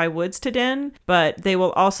use nearby woods to den, but they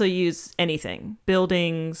will also use anything.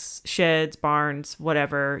 Buildings, sheds, barns,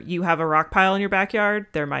 whatever. You have a rock pile in your backyard,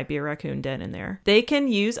 there might be a raccoon den in there. They can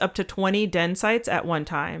use up to 20 den sites at one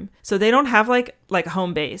time. So they don't have like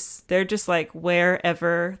home base. They're just like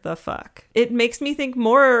wherever the fuck. It makes me think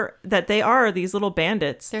more that they are these little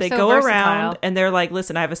bandits. They're they so go versatile. around and they're like,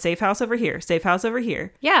 listen, I have a safe house over here, safe house over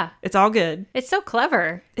here. Yeah. It's all good. It's so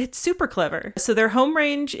clever. It's super clever. So their home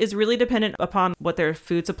range is really dependent upon what their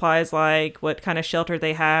food supply is like, what kind of shelter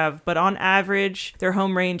they have. But on average, their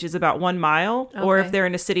home range is about 1 mile. Or if Okay. they're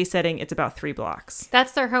in a city setting, it's about 3 blocks.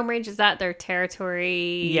 That's their home range. Is that their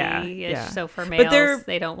territory? Yeah. So for But males,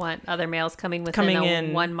 they don't want other males coming within coming a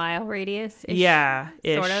in- 1 mile radius. Yeah,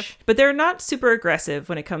 ish. Sort of. But they're not super aggressive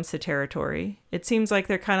when it comes to territory. It seems like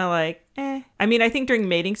they're kind of like, eh. I mean, I think during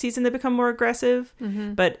mating season they become more aggressive,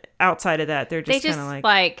 but outside of that, they're They just just kind of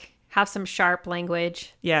like have some sharp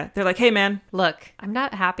language. yeah, they're like, hey man, Look, I'm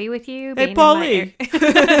not happy with you. hey being in my Paulie.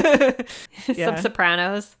 area." Some Yeah.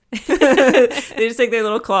 Sopranos. They just take their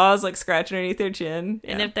little claws like scratch underneath their chin.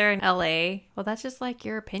 And Yeah. if they're in LA, well, that's just like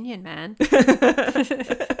your opinion, man.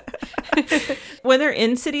 When they're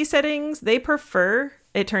in city settings, they prefer,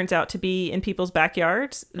 it turns out, to be in people's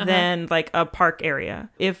backyards than like a park area.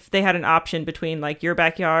 If they had an option between like your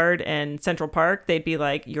backyard and Central Park, they'd be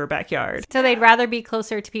like your backyard. So they'd rather be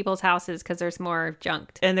closer to people's houses because there's more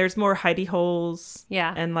junk. And there's more hidey holes.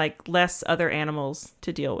 Yeah. And like less other animals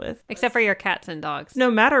to deal with. Except for your cats and dogs. No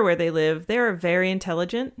matter where they live, they are very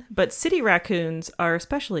intelligent, but city raccoons are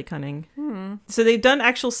especially cunning. So they've done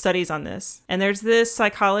actual studies on this. And there's this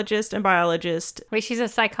psychologist and biologist, Wait, she's a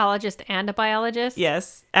psychologist and a biologist?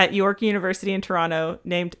 yes, at York University in Toronto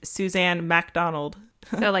named Suzanne MacDonald.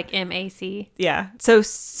 So like MAC. Yeah. So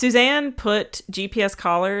Suzanne put GPS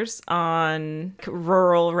collars on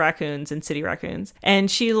rural raccoons and city raccoons. And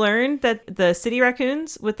she learned that the city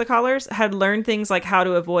raccoons with the collars had learned things like how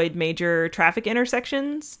to avoid major traffic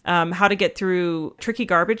intersections, how to get through tricky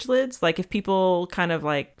garbage lids. Like if people kind of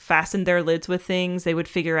like fastened their lids with things, they would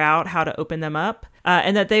figure out how to open them up.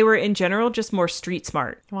 And that they were in general just more street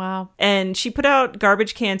smart. Wow. And she put out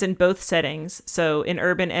garbage cans in both settings. So in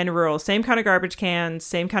urban and rural, same kind of garbage cans,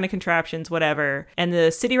 same kind of contraptions, whatever. And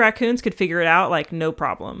the city raccoons could figure it out like no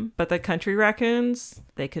problem. But the country raccoons,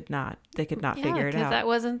 they could not. They could not figure it because out. that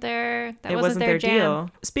wasn't their It wasn't their jam.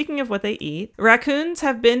 deal. Speaking of what they eat, raccoons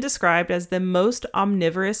have been described as the most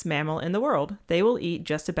omnivorous mammal in the world. They will eat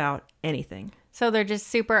just about anything. So they're just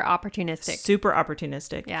super opportunistic. Super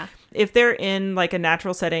opportunistic. Yeah. If they're in like a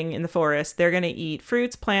natural setting in the forest, they're going to eat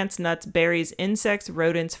fruits, plants, nuts, berries, insects,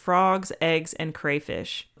 rodents, frogs, eggs, and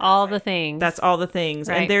crayfish. All the things. That's all the things.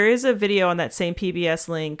 Right. And there is a video on that same PBS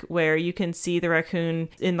link where you can see the raccoon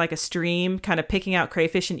in like a stream kind of picking out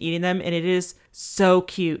crayfish and eating them. And it is so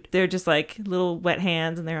cute. They're just like little wet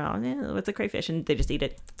hands and they're all, what's a crayfish? And they just eat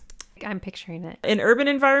it. I'm picturing it. In urban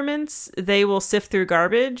environments, they will sift through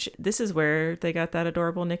garbage. This is where they got that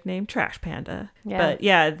adorable nickname, Trash Panda. Yeah. But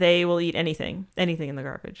yeah, they will eat anything in the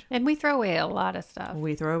garbage. And we throw away a lot of stuff.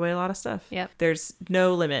 We throw away a lot of stuff. Yep. There's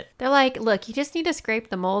no limit. They're like, look, you just need to scrape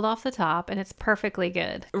the mold off the top and it's perfectly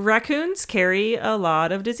good. Raccoons carry a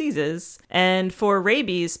lot of diseases. And for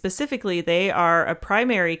rabies specifically, they are a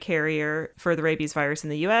primary carrier for the rabies virus in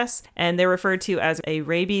the US, and they're referred to as a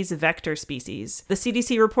rabies vector species. The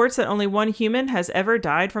CDC reports that only one human has ever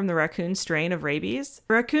died from the raccoon strain of rabies.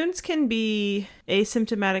 Raccoons can be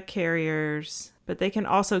asymptomatic carriers. but they can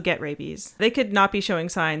also get rabies. They could not be showing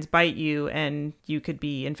signs, bite you, and you could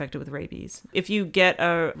be infected with rabies. If you get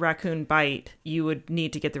a raccoon bite, you would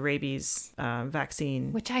need to get the rabies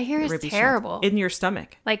vaccine. Which I hear is rabies terrible. shots in your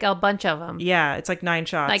stomach. Like a bunch of them. Yeah, it's like 9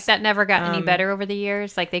 shots. Like that never got any better over the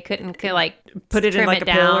years. Like they couldn't put it in like a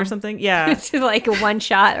pill or something. Yeah. to like a one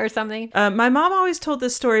shot or something. My mom always told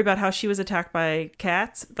this story about how she was attacked by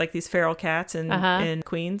cats, like these feral cats in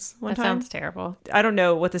Queens one time. That sounds terrible. I don't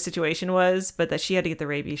know what the situation was, but that she had to get the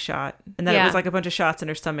rabies shot. And then it was like a bunch of shots in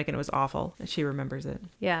her stomach and it was awful. And she remembers it.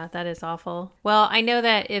 Yeah, that is awful. Well, I know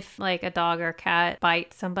that if like a dog or cat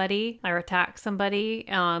bites somebody or attacks somebody,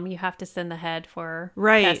 you have to send the head for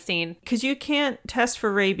testing. Because you can't test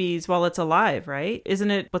for rabies while it's alive, right?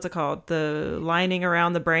 Isn't it, what's it called? The lining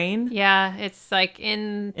around the brain? Yeah, it's like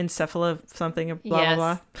encephala something, blah,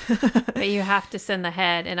 blah, blah. But you have to send the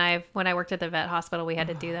head. And when I worked at the vet hospital, we had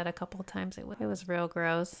to do that a couple of times. It was real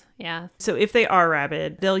gross. Yeah. So if they are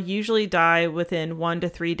rabid, they'll usually die within 1 to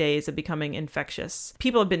 3 days of becoming infectious.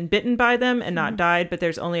 People have been bitten by them and not died, but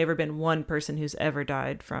there's only ever been one person who's ever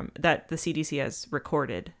died from that the CDC has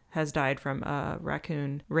recorded. Has died from a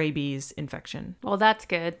raccoon rabies infection. Well, that's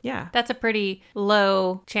good. Yeah. That's a pretty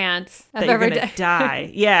low chance of that you're ever going to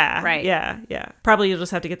die. Yeah. Right. Yeah. Probably you'll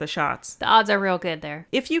just have to get the shots. The odds are real good there.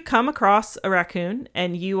 If you come across a raccoon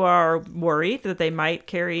and you are worried that they might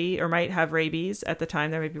carry or might have rabies at the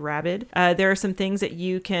time they may be rabid, there are some things that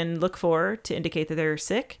you can look for to indicate that they're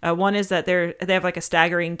sick. One is that they have like a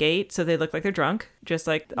staggering gait, so they look like they're drunk, just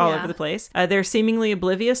like all over the place. They're seemingly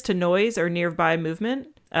oblivious to noise or nearby movement.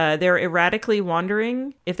 They're erratically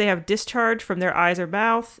wandering, if they have discharge from their eyes or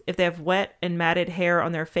mouth, if they have wet and matted hair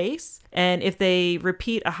on their face, and if they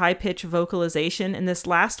repeat a high-pitched vocalization. In this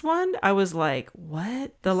last one, I was like,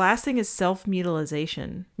 what? The last thing is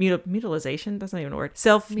self-mutilation. Mutilization? That's not even a word.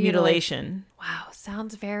 Self-mutilation. Wow,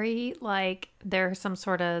 sounds very like there's some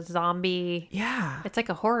sort of zombie. Yeah. It's like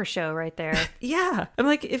a horror show right there. Yeah. I'm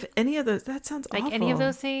like, if any of those, that sounds like awful. Any of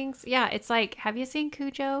those things. Yeah, it's like, have you seen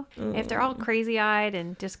Cujo? If they're all crazy-eyed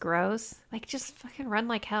and just gross, like just fucking run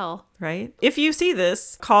like hell. Right? If you see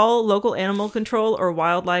this, call local animal control or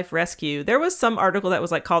wildlife rescue. There was some article that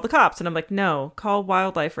was like, call the cops. And I'm like, no, call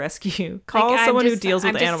wildlife rescue. Call someone who deals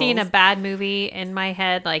with animals. I'm just seeing a bad movie in my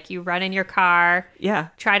head. Like you run in your car. Yeah.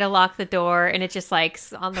 Try to lock the door and it just like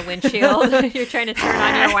on the windshield. You're trying to turn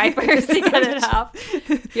on your wipers to get it off.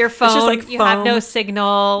 Your phone, it's just like you foam. have no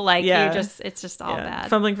signal. Like it's just all bad.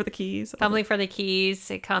 Fumbling for the keys.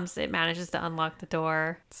 It manages to unlock the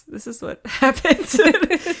door. This is what happens.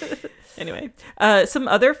 Anyway, some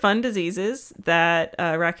other fun diseases that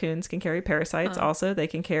raccoons can carry, parasites also, they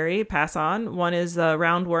can pass on. One is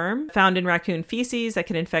roundworm, found in raccoon feces that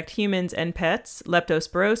can infect humans and pets,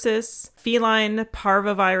 leptospirosis, feline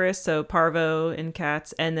parvovirus, so parvo in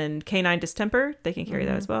cats, and then canine distemper, they can carry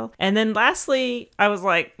that as well. And then lastly, I was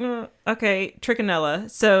like, okay,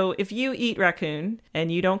 trichinella. So if you eat raccoon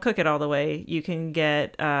and you don't cook it all the way, you can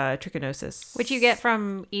get trichinosis. Which you get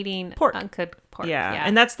from eating pork. Uncooked pork. Yeah,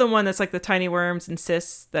 and that's the one that's like the tiny worms and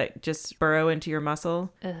cysts that just burrow into your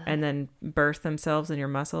muscle and then birth themselves in your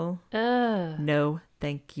muscle. No,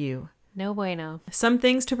 thank you. No bueno. Some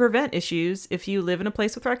things to prevent issues if you live in a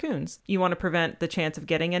place with raccoons. You want to prevent the chance of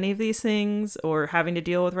getting any of these things or having to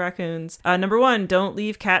deal with raccoons. Number 1, don't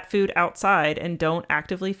leave cat food outside and don't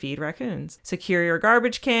actively feed raccoons. Secure your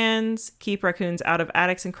garbage cans. Keep raccoons out of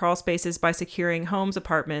attics and crawl spaces by securing homes,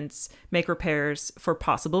 apartments. Make repairs for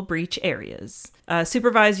possible breach areas.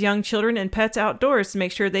 Supervise young children and pets outdoors to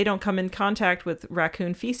make sure they don't come in contact with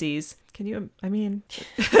raccoon feces. Can you, I mean,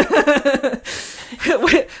 what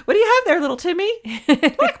do you have there, little Timmy?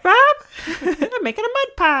 Look, Bob, I'm making a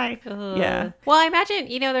mud pie. Yeah. Well, I imagine,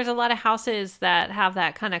 there's a lot of houses that have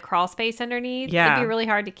that kind of crawl space underneath. Yeah. It'd be really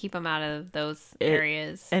hard to keep them out of those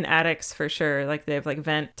areas. And attics for sure. Like they have like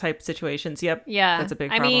vent type situations. Yep. Yeah. That's a big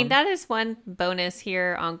problem. I mean, that is one bonus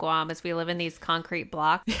here on Guam is we live in these concrete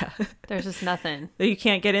blocks. Yeah. There's just nothing. You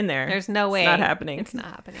can't get in there. There's no way. It's not happening. It's not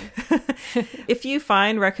happening. If you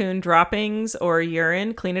find raccoon droppings or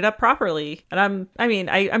urine, clean it up properly. And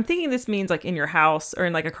I'm thinking this means like in your house or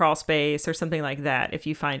in like a crawl space or something like that. If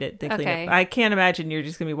you find it, then clean it. I can't imagine you're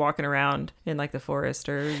just gonna be walking around in like the forest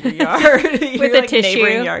or your yard with a like tissue.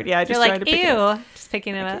 Neighboring yard. Yeah, You're just like, trying to ew, just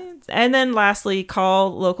picking it up. raccoons. And then lastly,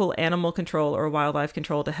 call local animal control or wildlife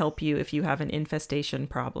control to help you if you have an infestation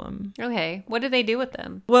problem. Okay. What do they do with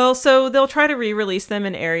them? Well, so they'll try to re-release them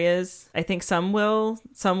in areas. I think some will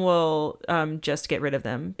just get rid of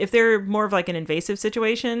them. If they're more of like an invasive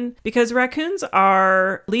situation, because raccoons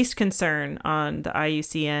are least concern on the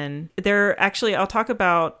IUCN. They're actually, I'll talk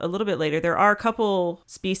about a little bit later, there are a couple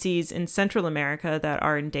species in Central America that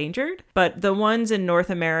are endangered, but the ones in North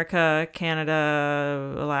America,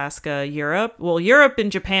 Canada, Alaska, Europe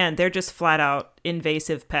and Japan, they're just flat out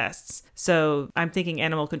invasive pests. So I'm thinking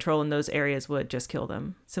animal control in those areas would just kill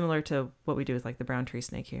them, similar to what we do with like the brown tree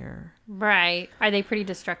snake here. Right. Are they pretty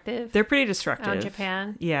destructive? They're pretty destructive. Oh, in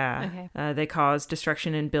Japan? Yeah. Okay. They cause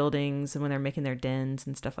destruction in buildings and when they're making their dens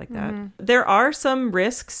and stuff like that. There are some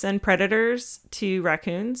risks and predators to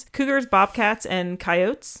raccoons. Cougars, bobcats, and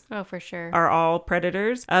coyotes Oh, for sure. are all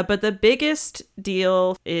predators. But the biggest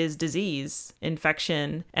deal is disease,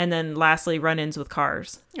 infection, and then lastly, run-ins with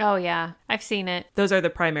cars. Oh, yeah. I've seen it. Those are the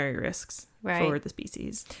primary risks for the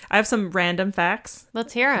species. I have some random facts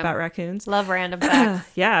Let's hear them. about raccoons. Love random facts.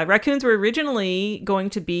 Yeah, raccoons were originally going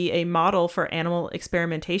to be a model for animal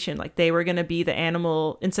experimentation. Like they were going to be the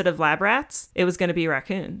animal, instead of lab rats, it was going to be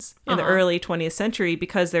raccoons in the early 20th century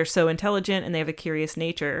because they're so intelligent and they have a curious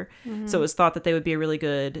nature. So it was thought that they would be a really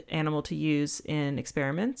good animal to use in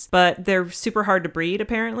experiments. But they're super hard to breed,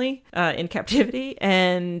 apparently, in captivity.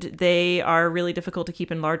 And they are really difficult to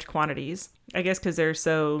keep in large quantities. I guess because they're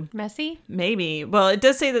so... Messy? Maybe. Well, it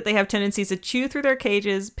does say that they have tendencies to chew through their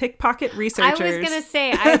cages, pickpocket researchers. I was going to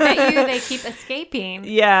say, I bet you they keep escaping.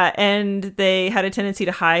 Yeah, and they had a tendency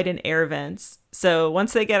to hide in air vents. So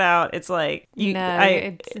once they get out, it's like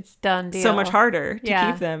it's done deal. So much harder to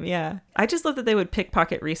keep them. Yeah, I just love that they would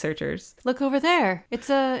pickpocket researchers. Look over there. It's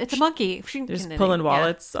a monkey. They're just pulling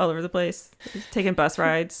wallets all over the place, taking bus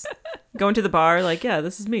rides, going to the bar. Like, yeah,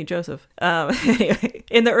 this is me, Joseph. Anyway,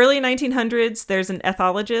 in the early 1900s, there's an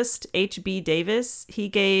ethologist, H.B. Davis. He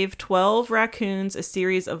gave 12 raccoons a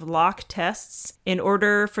series of lock tests in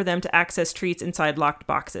order for them to access treats inside locked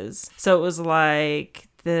boxes. So it was like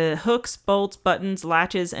the hooks, bolts, buttons,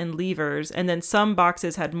 latches, and levers, and then some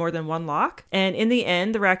boxes had more than one lock. And in the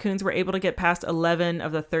end, the raccoons were able to get past 11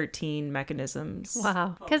 of the 13 mechanisms.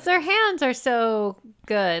 Wow. Because their hands are so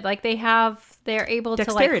good. Like they're able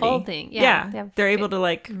Dexterity. to like hold things. Yeah. They're able to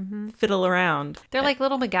like fiddle around. They're like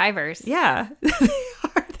little MacGyvers. Yeah.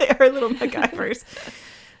 They are little MacGyvers.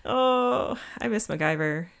 Oh, I miss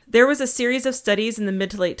MacGyver. There was a series of studies in the mid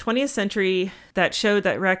to late 20th century that showed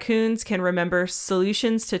that raccoons can remember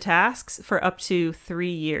solutions to tasks for up to 3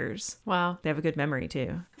 years. Wow. They have a good memory,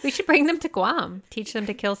 too. We should bring them to Guam. Teach them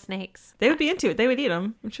to kill snakes. They would be into it. They would eat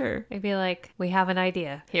them, I'm sure. They'd be like, we have an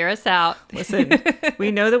idea. Hear us out. Listen, we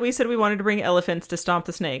know that we said we wanted to bring elephants to stomp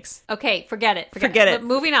the snakes. Okay, forget it. Forget it. But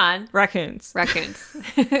moving on. Raccoons.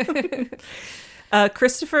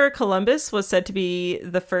 Christopher Columbus was said to be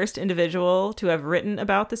the first individual to have written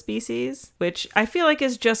about the species, which I feel like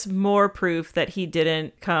is just more proof that he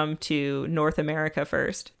didn't come to North America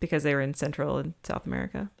first because they were in Central and South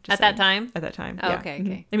America. At that time? At that time, oh, yeah.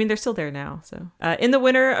 Okay. I mean, they're still there now. So, in the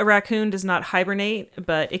winter, a raccoon does not hibernate,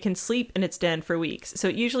 but it can sleep in its den for weeks. So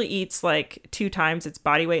it usually eats like 2 times its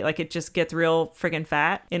body weight. Like it just gets real friggin'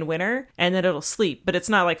 fat in winter, and then it'll sleep. But it's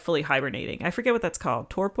not like fully hibernating. I forget what that's called.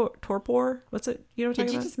 Torpor? What's it? You know what I'm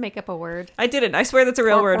talking about? Did you just make up a word? I didn't. I swear that's a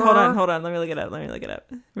real word. Hold on. Let me look it up.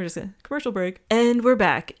 We're just gonna commercial break. And we're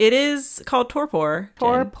back. It is called torpor.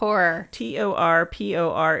 Torpor.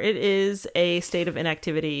 Torpor. It is a state of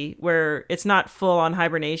inactivity where it's not full on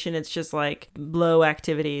hibernation. It's just like low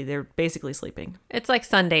activity. They're basically sleeping. It's like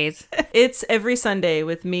Sundays. It's every Sunday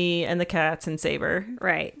with me and the cats and Saber.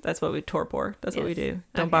 Right. That's what we torpor. That's what we do.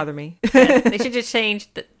 Don't bother me. Yes. They should just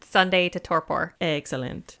change the Sunday to torpor.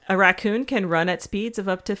 Excellent. A raccoon can run at speeds of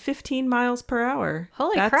up to 15 miles per hour.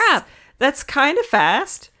 Holy crap. That's kind of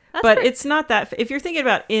fast. It's not that. If you're thinking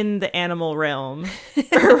about in the animal realm,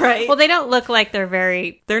 right? Well, they don't look like they're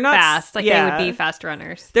not fast. Like they would be fast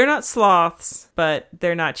runners. They're not sloths, but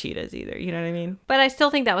they're not cheetahs either. You know what I mean? But I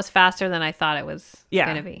still think that was faster than I thought it was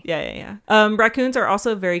going to be. Yeah. Raccoons are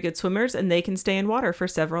also very good swimmers, and they can stay in water for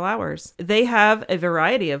several hours. They have a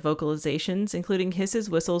variety of vocalizations, including hisses,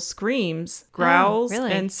 whistles, screams, growls,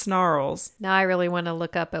 and snarls. Now I really want to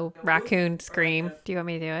look up a raccoon scream. Do you want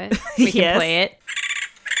me to do it? We can play it.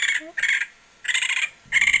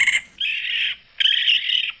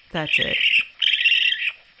 That's it.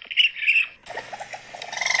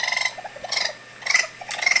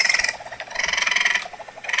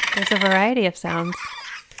 There's a variety of sounds.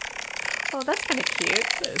 Oh, that's kind of cute.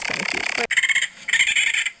 That is kind of cute.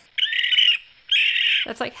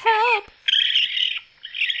 That's like, help!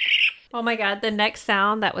 Oh my God. The next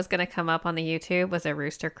sound that was going to come up on the YouTube was a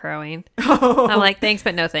rooster crowing. Oh. I'm like, thanks,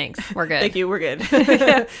 but no thanks. We're good. Thank you. We're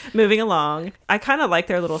good. Moving along. I kind of like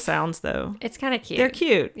their little sounds, though. It's kind of cute. They're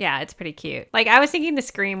cute. Yeah, it's pretty cute. Like, I was thinking the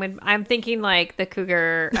scream when I'm thinking like the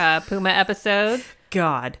cougar Puma episode.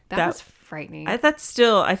 God. That was frightening. I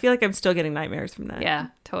feel like I'm still getting nightmares from that. Yeah,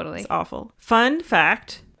 totally. It's awful. Fun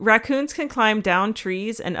fact. Raccoons can climb down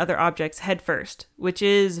trees and other objects head first, which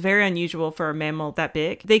is very unusual for a mammal that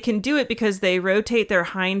big. They can do it because they rotate their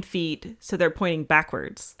hind feet so they're pointing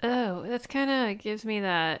backwards. Oh, that's kind of gives me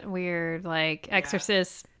that weird, like,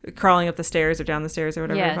 Exorcist. Crawling up the stairs or down the stairs or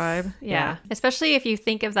whatever vibe. Yeah. Especially if you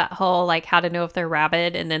think of that whole, like, how to know if they're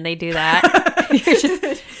rabid and then they do that.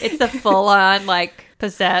 It's the full on, like,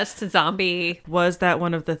 possessed zombie. Was that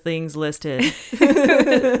one of the things listed?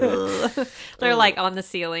 They're like on the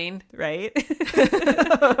ceiling. Right?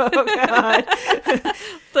 Oh, God.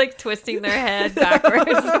 It's like twisting their head backwards.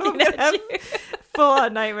 Looking at you. Full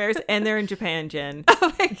on nightmares. And they're in Japan, Jen.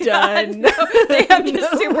 Oh my God. Done. No, they have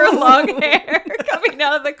just super long hair coming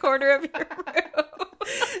out of the corner of your room.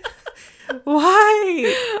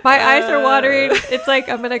 Why? My eyes are watering. It's like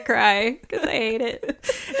I'm going to cry because I hate it.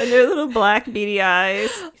 And their little black beady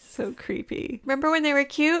eyes. So creepy. Remember when they were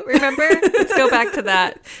cute? Remember? Let's go back to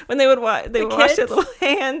that. When they would wash their kids? little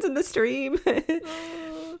hands in the stream.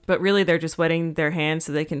 But really, they're just wetting their hands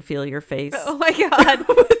so they can feel your face. Oh my God.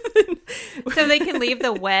 So they can leave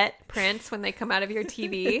the wet prints when they come out of your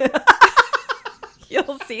TV.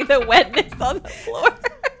 You'll see the wetness on the floor.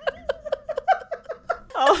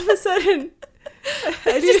 All of a sudden,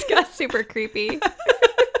 It just got super creepy.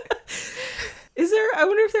 I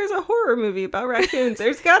wonder if there's a horror movie about raccoons.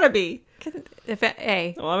 There's gotta be.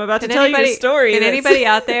 Well, I'm about to tell you a story. Can anybody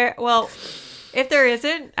out there? Well, if there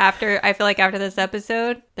isn't, I feel like after this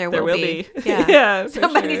episode, there will be. Yeah. Yeah,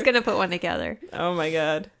 Somebody's sure. going to put one together. Oh my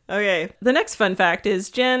God. Okay. The next fun fact is,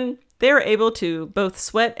 Jen, they are able to both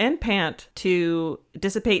sweat and pant to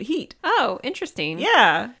dissipate heat. Oh, interesting.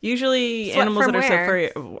 Yeah. Usually Sweat animals from that are so where?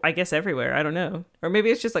 furry, I guess everywhere. I don't know. Or maybe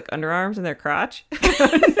it's just like underarms and their crotch.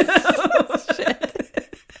 Shit.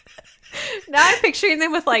 Now I'm picturing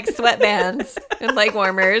them with like sweatbands and leg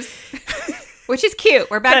warmers, which is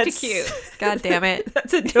cute. We're back to cute. God damn it.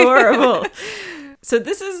 That's adorable. So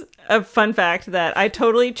this is a fun fact that I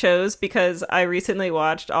totally chose because I recently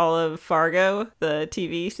watched all of Fargo, the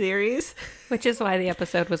TV series. Which is why the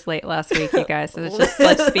episode was late last week, you guys. So it's just,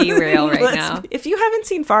 let's be real right now. If you haven't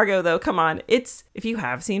seen Fargo, though, come on. If you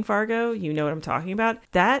have seen Fargo, you know what I'm talking about.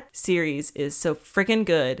 That series is so freaking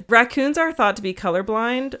good. Raccoons are thought to be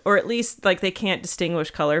colorblind, or at least like they can't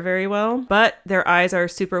distinguish color very well, but their eyes are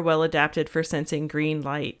super well adapted for sensing green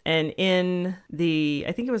light. And in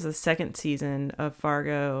I think it was the second season of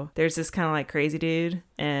Fargo, there's this kind of like crazy dude,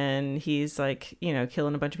 and he's like,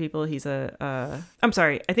 killing a bunch of people. He's I'm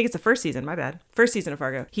sorry, I think it's the first season, my bad. First season of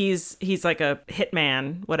Fargo. He's like a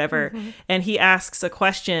hitman, whatever. Mm-hmm. And he asks a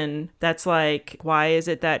question that's like, why is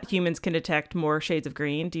it that humans can detect more shades of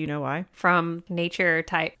green? Do you know why? From nature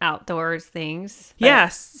type outdoors things.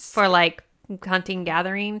 Yes. For like hunting,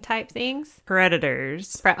 gathering type things.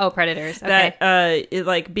 Predators. Predators. Okay. That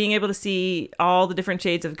like being able to see all the different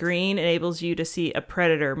shades of green enables you to see a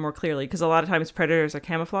predator more clearly, because a lot of times predators are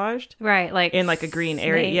camouflaged. Right, like in like a green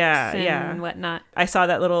area. Yeah, yeah. And whatnot. I saw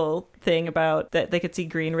that little thing about that they could see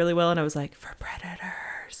green really well, and I was like, for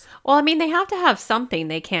predators. Well, I mean, they have to have something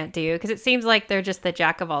they can't do, because it seems like they're just the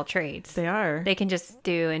jack of all trades. They are. They can just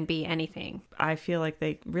do and be anything. I feel like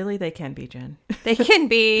they can be, Jen. They can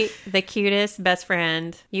be the cutest best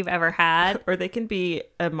friend you've ever had. Or they can be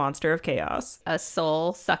a monster of chaos. A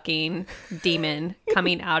soul-sucking demon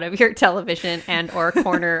coming out of your television and or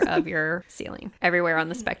corner of your ceiling. Everywhere on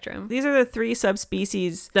the spectrum. These are the 3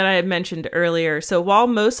 subspecies that I had mentioned earlier. So while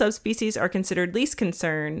most subspecies are considered least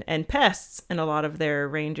concern and pests in a lot of their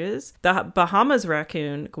ranges, the Bahamas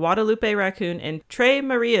raccoon, Guadalupe raccoon, and Tres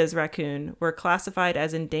Marias raccoon were classified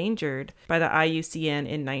as endangered by the IUCN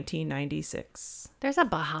in 1996. There's a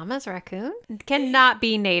Bahamas raccoon? It cannot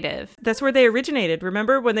be native. That's where they originated.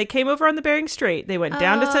 Remember when they came over on the Bering Strait, they went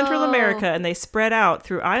down to Central America and they spread out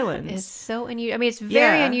through islands. It's so unusual. I mean, it's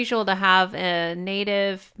very unusual to have a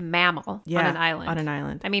native mammal on an island. On an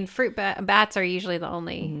island. I mean, fruit bats are usually the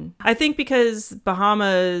only. Mm-hmm. I think because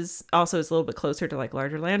Bahamas also is a little bit closer to like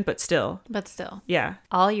larger land, but still. Yeah.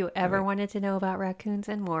 All you ever wanted to know about raccoons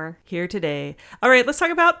and more. Here today. All right, let's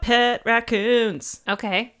talk about pet raccoons.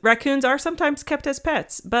 Okay. Raccoons are sometimes kept as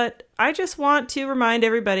pets, but I just want to remind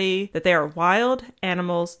everybody that they are wild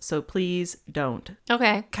animals, so please don't.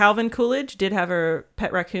 Okay. Calvin Coolidge did have a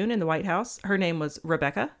pet raccoon in the White House. Her name was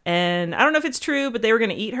Rebecca. And I don't know if it's true, but they were going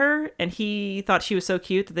to eat her. And he thought she was so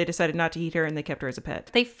cute that they decided not to eat her and they kept her as a pet.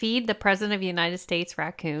 They feed the President of the United States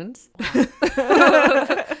raccoons.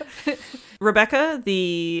 Rebecca,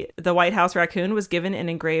 the White House raccoon, was given an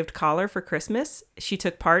engraved collar for Christmas. She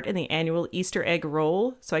took part in the annual Easter egg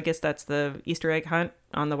roll. So I guess that's the Easter egg hunt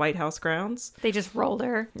on the White House grounds. They just rolled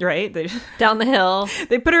her. Right? Down the hill.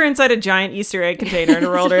 They put her inside a giant Easter egg container and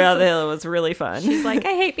rolled her down the hill. It was really fun. She's like,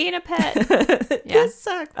 I hate being a pet. This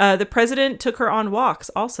sucks. The president took her on walks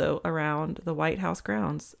also around the White House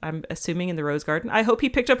grounds. I'm assuming in the Rose Garden. I hope he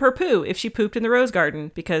picked up her poo if she pooped in the Rose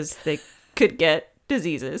Garden because they could get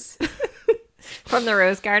diseases. From the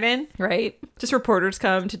Rose Garden, right? Just reporters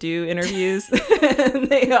come to do interviews and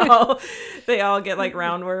they all get like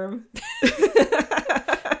roundworm.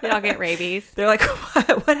 They all get rabies. They're like,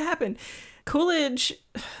 what happened? Coolidge,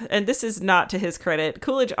 and this is not to his credit,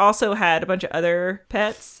 Coolidge also had a bunch of other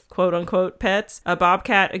pets, quote unquote pets, a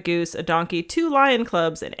bobcat, a goose, a donkey, 2 lion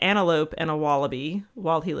cubs, an antelope, and a wallaby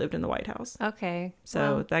while he lived in the White House. Okay.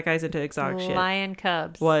 So that guy's into exotic shit. Lion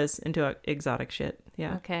cubs. Was into exotic shit.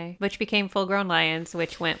 Yeah. Okay. Which became full-grown lions,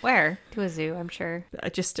 which went where? To a zoo, I'm sure.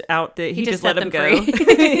 Just out the he just set let them them go.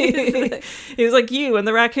 free. He was like, you and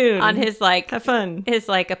the raccoon. On his have fun. His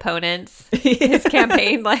opponents. His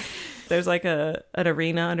campaign There's like an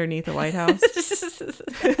arena underneath the White House. It's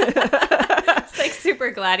like super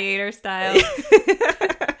gladiator style.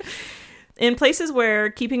 In places where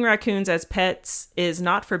keeping raccoons as pets is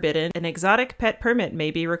not forbidden, an exotic pet permit may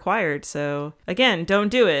be required. So again, don't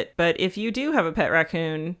do it. But if you do have a pet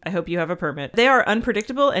raccoon, I hope you have a permit. They are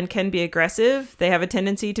unpredictable and can be aggressive. They have a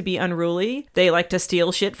tendency to be unruly. They like to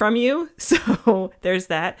steal shit from you. So there's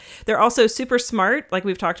that. They're also super smart. Like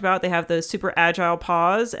we've talked about, they have those super agile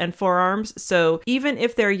paws and forearms. So even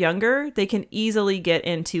if they're younger, they can easily get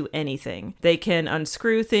into anything. They can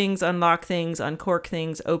unscrew things, unlock things, uncork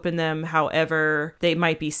things, open them, however they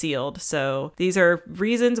might be sealed. So these are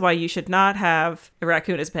reasons why you should not have a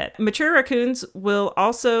raccoon as a pet. Mature raccoons will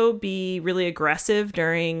also be really aggressive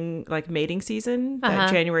during like mating season,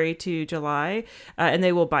 January to July, and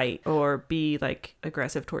they will bite or be like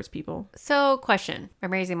aggressive towards people. So question,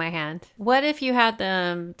 I'm raising my hand. What if you had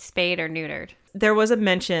them spayed or neutered? There was a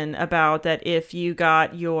mention about that if you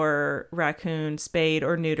got your raccoon spayed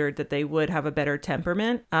or neutered, that they would have a better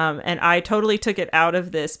temperament. And I totally took it out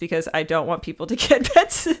of this because I don't want people to get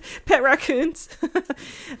pet raccoons.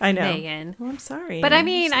 I know. Megan. Well, I'm sorry. But I'm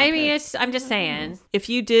just saying. If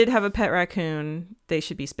you did have a pet raccoon, they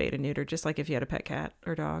should be spayed and neutered, just like if you had a pet cat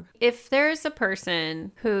or dog. If there's a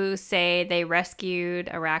person who say they rescued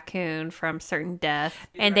a raccoon from certain death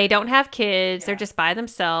and they don't have kids, they're just by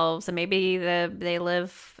themselves, and maybe they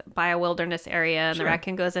live by a wilderness area and the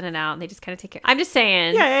raccoon goes in and out and they just kind of take care. I'm just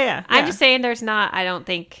saying. Yeah. I'm just saying it's not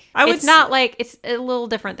like, it's a little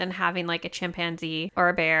different than having like a chimpanzee or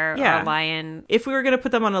a bear or a lion. If we were going to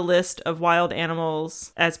put them on a list of wild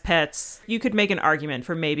animals as pets, you could make an argument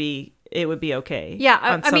for maybe it would be okay. Yeah,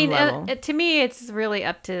 I mean, to me, it's really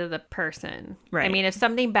up to the person. Right. I mean, if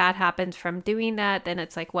something bad happens from doing that, then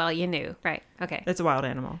it's like, well, you knew. Right. Okay. It's a wild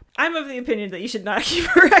animal. I'm of the opinion that you should not keep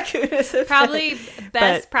a raccoon as a Probably pet,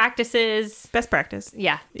 best practices. Best practice.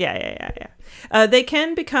 Yeah. Yeah. They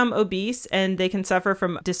can become obese and they can suffer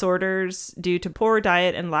from disorders due to poor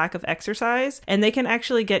diet and lack of exercise. And they can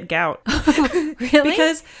actually get gout. Really?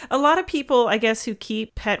 Because a lot of people, I guess, who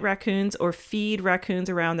keep pet raccoons or feed raccoons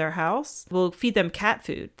around their house will feed them cat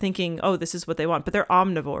food thinking, oh, this is what they want. But they're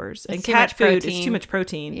omnivores. And cat food is too much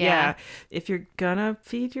protein. Yeah. If you're gonna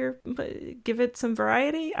give it some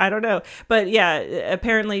variety. I don't know. But yeah,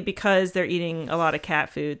 apparently because they're eating a lot of cat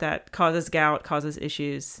food, that causes gout, causes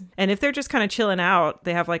issues. And if they're just kind of chilling out,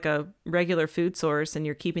 they have like a regular food source and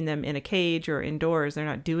you're keeping them in a cage or indoors, they're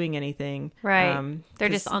not doing anything. Right. They're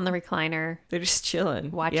just on the recliner. They're just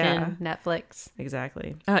chilling. Watching Netflix.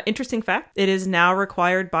 Exactly. Interesting fact. It is now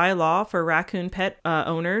required by law for raccoon pet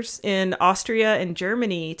owners in Austria and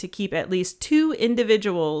Germany to keep at least two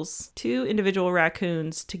individual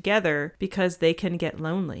raccoons together because they can get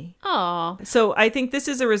lonely. Oh. So I think this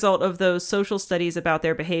is a result of those social studies about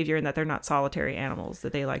their behavior and that they're not solitary animals,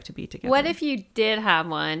 that they like to be together. What if you did have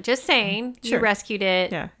one? Just saying, you rescued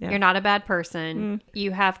it. Yeah. You're not a bad person.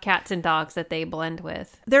 You have cats and dogs that they blend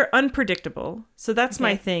with. They're unpredictable. So that's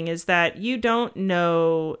my thing, is that you don't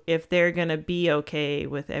know if they're going to be okay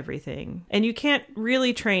with everything. And you can't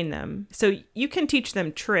really train them. So you can teach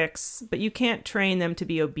them tricks, but you can't train them to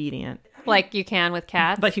be obedient. Like you can with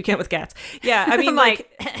cats. Like you can with cats. Yeah, I mean, I'm like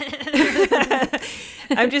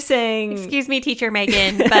I'm just saying. Excuse me, teacher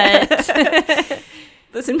Megan, but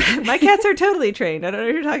Listen, my cats are totally trained. I don't know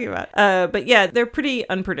what you're talking about. But yeah, they're pretty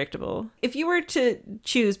unpredictable. If you were to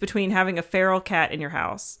choose between having a feral cat in your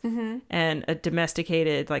house and a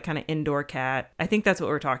domesticated, like kind of indoor cat, I think that's what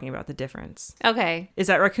we're talking about, the difference. Okay. Is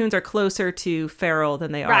that raccoons are closer to feral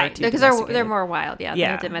than they are Right, to because domesticated. they're more wild, than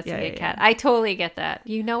a domesticated cat. I totally get that.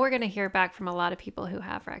 You know, we're going to hear back from a lot of people who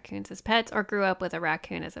have raccoons as pets or grew up with a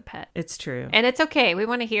raccoon as a pet. It's true. And it's okay. We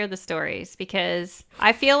want to hear the stories because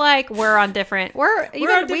I feel like we're on different...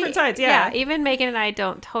 We're on different sides, yeah. Even Megan and I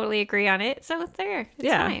don't totally agree on it, so it's there. It's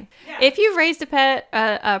fine. Yeah. If you've raised a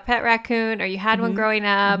pet raccoon, or you had one growing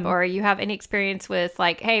up, or you have any experience with,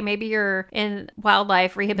 like, hey, maybe you're in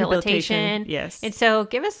wildlife rehabilitation. Yes. And so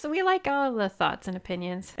we like all the thoughts and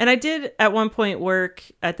opinions. And I did at one point work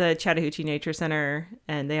at the Chattahoochee Nature Center,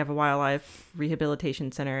 and they have a wildlife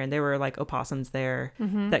rehabilitation center, and there were like opossums there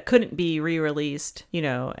that couldn't be re-released,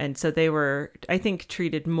 and so they were, I think,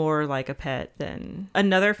 treated more like a pet than...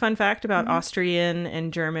 Another fun fact about Austrian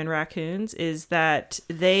and German raccoons is that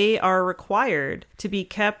they are required to be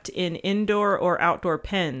kept in indoor or outdoor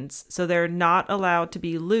pens, so they're not allowed to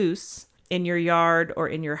be loose in your yard or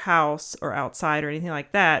in your house or outside or anything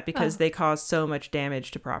like that because they cause so much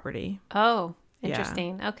damage to property. Oh,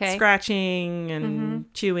 interesting. Yeah. Okay. Scratching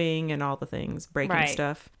and chewing and all the things, breaking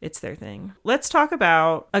stuff. It's their thing. Let's talk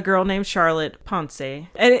about a girl named Charlotte Ponce. And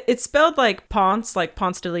it's spelled like Ponce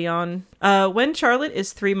de Leon. When Charlotte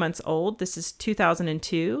is 3 months old, this is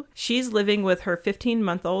 2002, she's living with her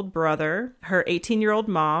 15-month-old brother, her 18-year-old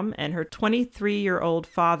mom, and her 23-year-old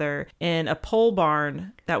father in a pole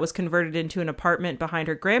barn that was converted into an apartment behind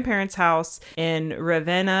her grandparents' house in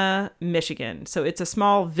Ravenna, Michigan. So it's a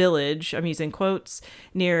small village, I'm using quotes,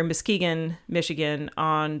 near Muskegon, Michigan,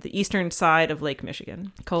 on the eastern side of Lake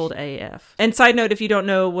Michigan. Cold AF. And side note, if you don't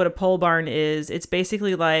know what a pole barn is, it's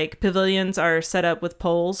basically like pavilions are set up with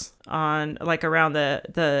poles on like around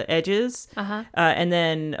the edges, and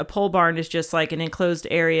then a pole barn is just like an enclosed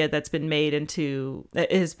area that has been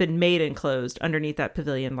made enclosed underneath that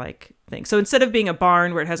pavilion like thing. So instead of being a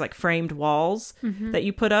barn where it has like framed walls that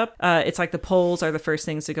you put up, it's like the poles are the first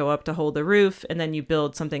things to go up to hold the roof, and then you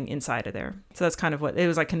build something inside of there. So that's kind of what it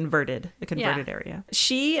was, like a converted area.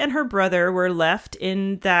 She and her brother were left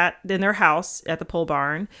in their house at the pole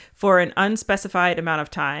barn for an unspecified amount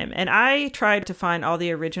of time, and I tried to find all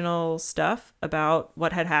the original stuff about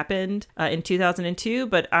what had happened in 2002,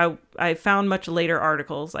 but I found much later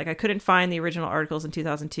articles. Like I couldn't find the original articles in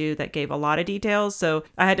 2002 that gave a lot of details, so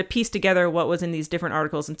I had to piece together what was in these different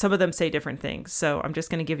articles, and some of them say different things. So I'm just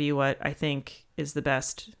going to give you what I think is the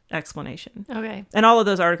best explanation. Okay. And all of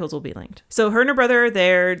those articles will be linked. So her and her brother are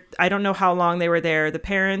there. I don't know how long they were there. The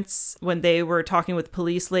parents, when they were talking with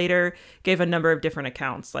police later, gave a number of different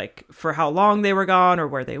accounts, like for how long they were gone or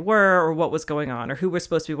where they were or what was going on or who was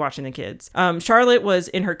supposed to be watching the kids. Charlotte was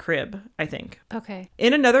in her crib, I think. Okay.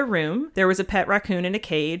 In another room, there was a pet raccoon in a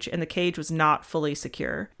cage, and the cage was not fully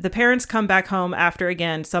secure. The parents come back home after,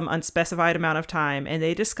 again, some unspecified amount of time, and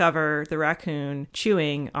they discover the raccoon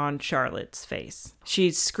chewing on Charlotte's face.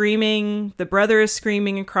 She's screaming. The brother is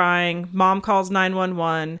screaming and crying. Mom calls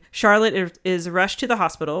 911. Charlotte is rushed to the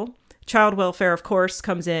hospital. Child welfare, of course,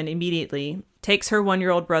 comes in immediately, takes her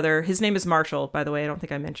 1-year-old brother. His name is Marshall, by the way. I don't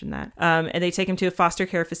think I mentioned that. And they take him to a foster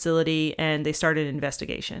care facility, and they start an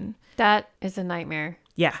investigation. That is a nightmare.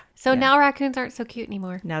 Yeah. So now raccoons aren't so cute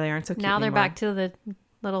anymore. Now they aren't so cute Now they're anymore. back to the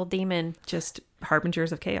little demon. Just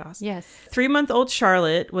harbingers of chaos. Yes. 3-month-old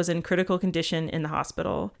Charlotte was in critical condition in the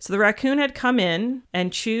hospital. So the raccoon had come in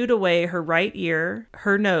and chewed away her right ear,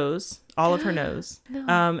 her nose, all of her nose,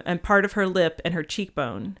 and part of her lip and her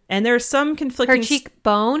cheekbone. And there's some conflicting... Her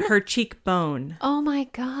cheekbone? Her cheekbone. Oh my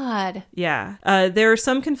God. Yeah. There are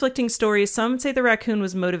some conflicting stories. Some say the raccoon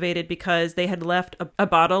was motivated because they had left a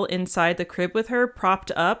bottle inside the crib with her,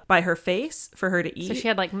 propped up by her face for her to eat. So she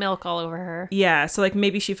had like milk all over her. Yeah. So like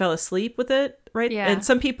maybe she fell asleep with it. Right. Yeah. And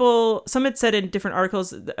some had said in different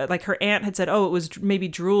articles, like her aunt had said, oh, it was maybe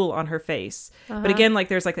drool on her face. But again, like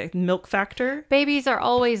there's like a milk factor. Babies are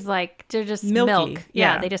always like, they're just Milky, milk.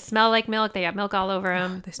 yeah. They just smell like milk. They have milk all over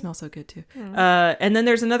them. They smell so good too. And then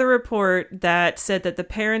there's another report that said that the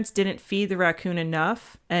parents didn't feed the raccoon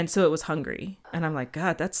enough, and so it was hungry. And I'm like,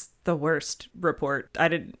 God, that's the worst report.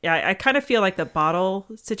 I kind of feel like the bottle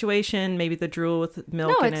situation, maybe the drool with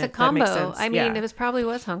milk No, in it's it. a combo. That makes sense. I mean, it probably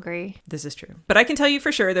was hungry. This is true. But I can tell you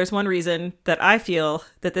for sure there's one reason that I feel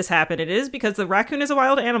that this happened. It is because the raccoon is a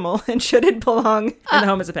wild animal and shouldn't belong in the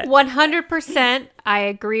home as a pet. 100%. I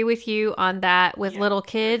agree with you on that with little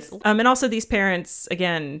kids. And also these parents,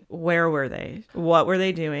 again, where were they? What were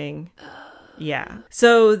they doing? Yeah.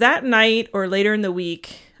 So that night or later in the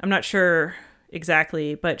week, I'm not sure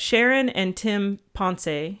exactly, but Sharon and Tim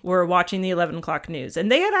Ponce were watching the 11 o'clock news,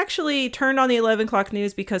 and they had actually turned on the 11 o'clock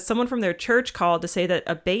news because someone from their church called to say that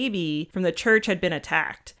a baby from the church had been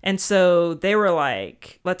attacked. And so they were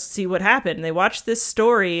like, let's see what happened. And they watched this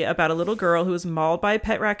story about a little girl who was mauled by a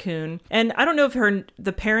pet raccoon. And I don't know if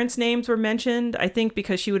the parents' names were mentioned. I think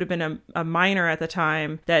because she would have been a minor at the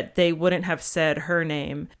time that they wouldn't have said her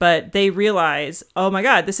name. But they realize, oh my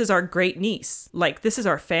God, this is our great niece. Like, this is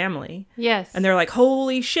our family. Yes. And they're like,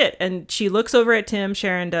 holy shit. And she looks over at Tim,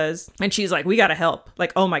 Sharon does, and she's like, we gotta help.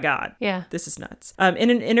 Like, oh my God. Yeah. This is nuts. In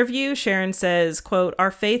an interview, Sharon says, quote, our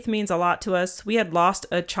faith means a lot to us. We had lost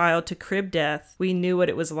a child to crib death. We knew what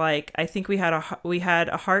it was like. I think we had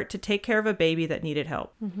a heart to take care of a baby that needed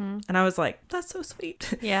help. Mm-hmm. And I was like, that's so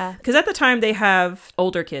sweet. Yeah. Because at the time they have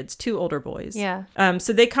older kids, 2 older boys. Yeah.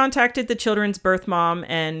 So they contacted the children's birth mom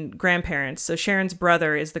and grandparents. So Sharon's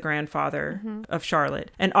brother is the grandfather of Charlotte,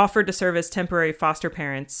 and offered to serve as temporary foster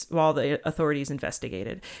parents while the authorities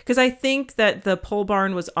investigated. Because I think that the pole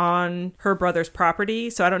barn was on her brother's property,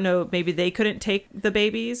 so I don't know, maybe they couldn't take the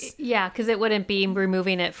babies. Yeah, because it wouldn't be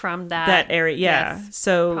removing it from that area. Yeah. Yes,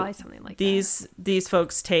 so probably something like these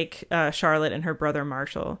folks take Charlotte and her brother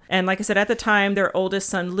Marshall. And like I said, at the time, their oldest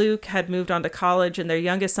son Luke had moved on to college, and their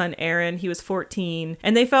youngest son Aaron, he was 14.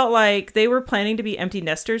 And they felt like they were planning to be empty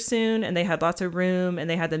nesters soon, and they had lots of room, and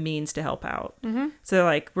they had the means to help out. Mm-hmm. So they're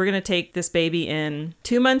like, we're going to take this baby in.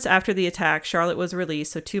 2 months after the attack, Charlotte was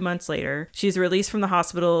released. So 2 months later, she's released from the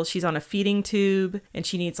hospital. She's on a feeding tube, and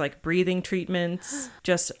she needs like breathing treatments.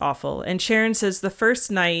 Just awful. And Sharon says the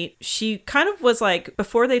first night, she kind of was like,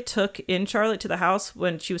 before they took in Charlotte to the house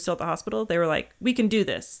when she was still at the hospital, they were like, we can do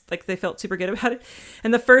this. Like, they felt super good about it.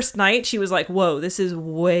 And the first night, she was like, whoa, this is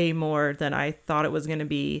way more than I thought it was going to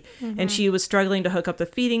be. Mm-hmm. And she was struggling to hook up the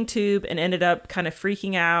feeding tube and ended up kind of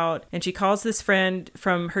freaking out. And she calls this friend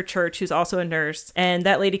from her church who's also a nurse, and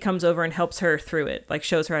that lady comes over and helps her through it, like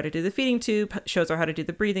shows her how to do the feeding tube, shows her how to do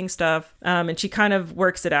the breathing stuff, and she kind of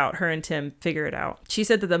works it out. Her and Tim figure it out. She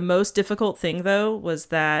said that the most difficult thing though was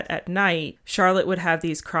that at night Charlotte would have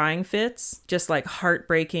these crying fits, just like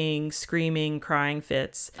heartbreaking screaming crying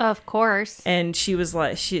fits. Of course. And she was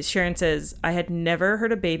like, Sharon says, I had never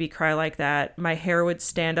heard a baby cry like that. My hair would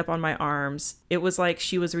stand up on my arms. It was like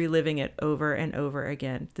she was reliving it over and over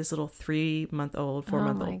again. This little 3-month-old,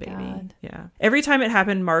 4-month-old baby. God. Yeah. Every time it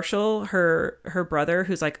happened, Marshall, her brother,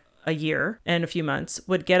 who's like a year and a few months,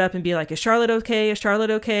 would get up and be like, is Charlotte okay? Is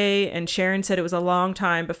Charlotte okay? And Sharon said it was a long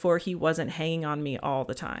time before he wasn't hanging on me all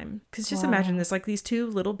the time. Because just imagine this, like these 2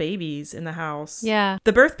 little babies in the house. Yeah.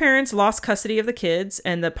 The birth parents lost custody of the kids,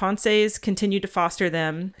 and the Ponces continued to foster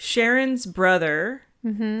them. Sharon's brother,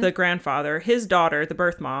 the grandfather, his daughter, the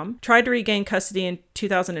birth mom, tried to regain custody in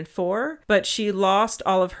 2004, but she lost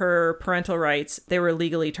all of her parental rights. They were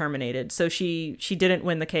legally terminated. So she didn't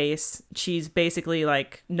win the case. She's basically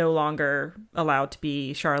like no longer allowed to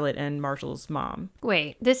be Charlotte and Marshall's mom.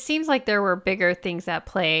 Wait, this seems like there were bigger things at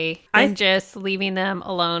play than just leaving them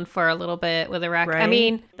alone for a little bit with a raccoon. Right? I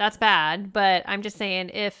mean, that's bad, but I'm just saying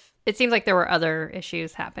it seems like there were other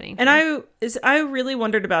issues happening. And I really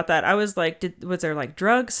wondered about that. I was like, was there like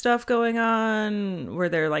drug stuff going on? Were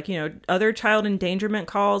there like, other child endangerment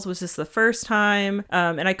calls? Was this the first time?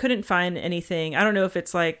 And I couldn't find anything. I don't know if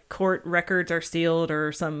it's like court records are sealed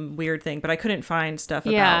or some weird thing, but I couldn't find stuff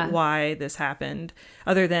about why this happened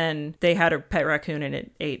other than they had a pet raccoon and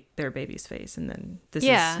it ate their baby's face. And then this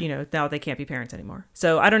is, now they can't be parents anymore.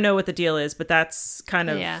 So I don't know what the deal is, but that's kind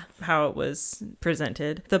of how it was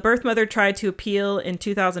presented. The birth mother tried to appeal in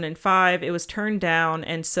 2005. It was turned down,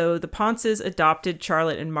 and so the Ponces adopted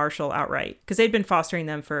Charlotte and Marshall outright because they'd been fostering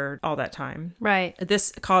them for all that time. Right.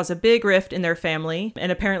 This caused a big rift in their family,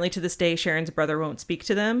 and apparently to this day, Sharon's brother won't speak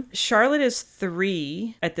to them. Charlotte is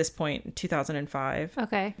 3 at this point in 2005.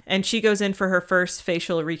 Okay. And she goes in for her first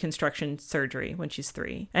facial reconstruction surgery when she's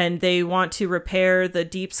 3. And they want to repair the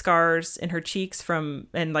deep scars in her cheeks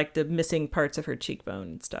and like the missing parts of her cheekbone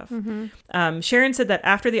and stuff. Mm-hmm. Sharon said that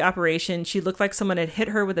after the the operation, she looked like someone had hit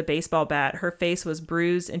her with a baseball bat. Her face was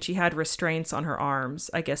bruised and she had restraints on her arms,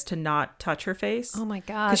 I guess, to not touch her face. Oh my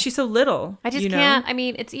God. Because she's so little. I just can't. I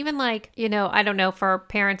mean, it's even like, I don't know, for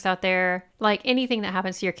parents out there, like anything that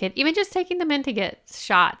happens to your kid, even just taking them in to get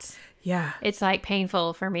shots. Yeah. It's like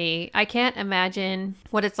painful for me. I can't imagine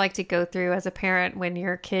what it's like to go through as a parent when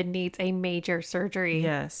your kid needs a major surgery.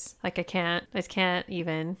 Yes. Like I can't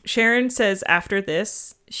even. Sharon says after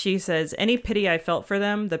this, she says, any pity I felt for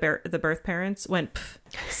them, the birth parents, went,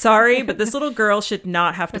 sorry, but this little girl should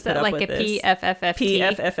not have to put up with this. Was that like a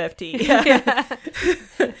PFFFT? PFFFT.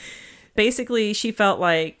 Yeah. Basically, she felt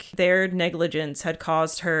like their negligence had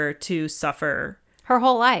caused her to suffer her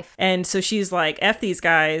whole life. And so she's like, F these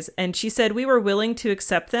guys. And she said, we were willing to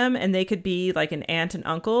accept them and they could be like an aunt and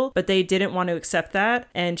uncle, but they didn't want to accept that.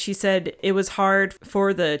 And she said it was hard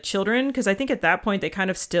for the children because I think at that point they kind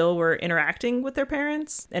of still were interacting with their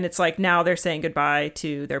parents. And it's like now they're saying goodbye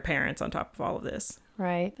to their parents on top of all of this.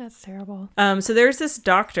 Right. That's terrible. So there's this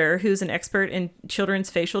doctor who's an expert in children's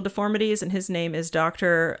facial deformities, and his name is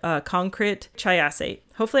Dr. Konkrit Chayasate.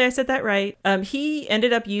 Hopefully I said that right. He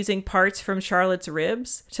ended up using parts from Charlotte's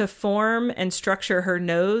ribs to form and structure her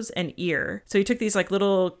nose and ear. So he took these like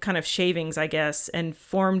little kind of shavings, I guess, and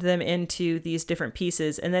formed them into these different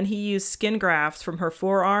pieces. And then he used skin grafts from her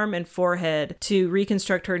forearm and forehead to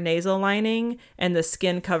reconstruct her nasal lining and the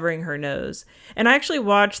skin covering her nose. And I actually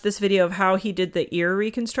watched this video of how he did the ear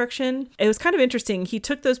reconstruction. It was kind of interesting. He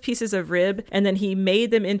took those pieces of rib and then he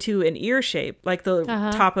made them into an ear shape, like the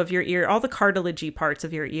top of your ear, all the cartilagey parts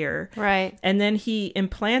of your ear. Right. And then he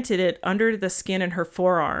implanted it under the skin in her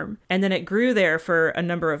forearm. And then it grew there for a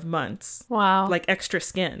number of months. Wow. Like extra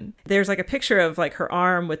skin. There's like a picture of like her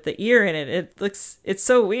arm with the ear in it. It's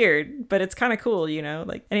so weird, but it's kind of cool,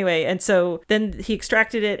 like anyway. And so then he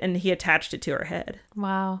extracted it and he attached it to her head.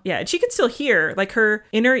 Wow. Yeah. And she could still hear, like her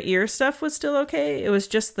inner ear stuff was still okay. It was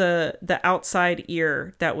just the outside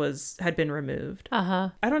ear that had been removed.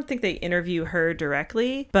 I don't think they interview her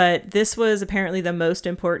directly, but this was apparently the most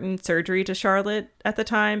important surgery to Charlotte at the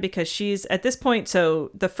time because she's at this point. So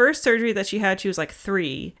the first surgery that she had, she was like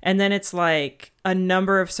 3. And then it's like a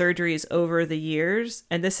number of surgeries over the years.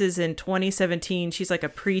 And this is in 2017. She's like a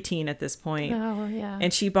preteen at this point. Oh, yeah.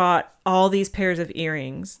 And she bought all these pairs of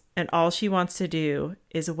earrings. And all she wants to do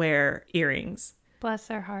is wear earrings. Bless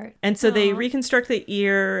her heart. And so they reconstruct the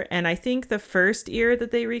ear. And I think the first ear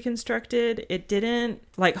that they reconstructed, it didn't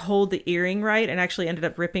like hold the earring right and actually ended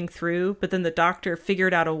up ripping through. But then the doctor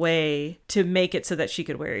figured out a way to make it so that she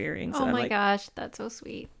could wear earrings. Oh my gosh, that's so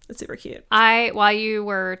sweet. It's super cute. While you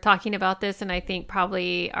were talking about this, and I think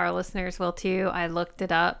probably our listeners will too, I looked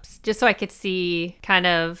it up just so I could see kind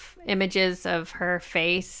of images of her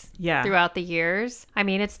face throughout the years. I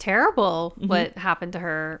mean, it's terrible what happened to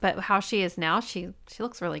her, but how she is now, she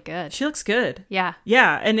looks really good. She looks good. Yeah.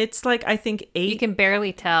 Yeah. And it's like, I think 8. You can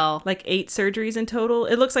barely tell. Like 8 surgeries in total.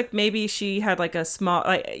 It looks like maybe she had like a small,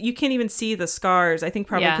 like you can't even see the scars. I think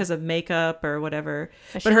probably because of makeup or whatever.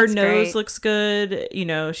 But her nose looks good.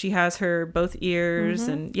 She has her both ears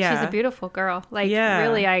and she's a beautiful girl. Like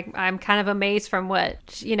really, I'm kind of amazed from what,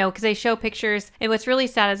 because they show pictures. And what's really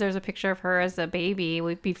sad is there's a picture of her as a baby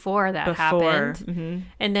before that happened.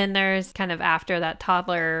 And then there's kind of after that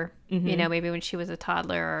toddler, maybe when she was a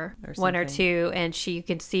toddler or 1 or 2, and you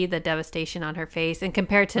can see the devastation on her face. And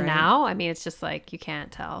compared to now, I mean, it's just like, you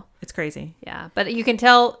can't tell. It's crazy. Yeah. But you can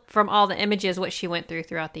tell from all the images what she went through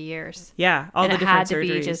throughout the years. Yeah. All the different surgeries.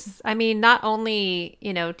 Be just, I mean, not only,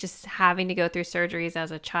 just having to go through surgeries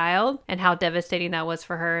as a child and how devastating that was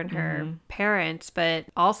for her and her parents, but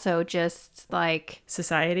also just like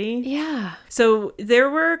society. Yeah. So there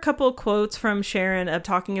were a couple quotes from Sharon of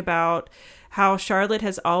talking about how Charlotte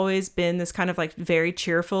has always been this kind of like very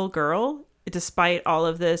cheerful girl despite all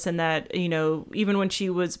of this, and that, even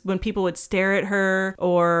when people would stare at her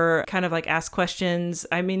or kind of like ask questions.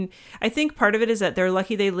 I mean, I think part of it is that they're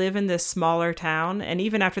lucky they live in this smaller town, and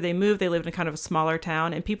even after they moved, they lived in kind of a smaller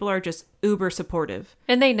town, and people are just uber supportive.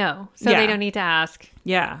 And they know, so they don't need to ask.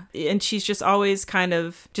 Yeah. And she's just always kind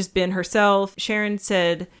of just been herself. Sharon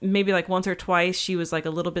said maybe like once or twice she was like a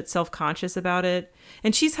little bit self-conscious about it.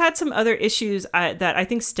 And she's had some other issues that I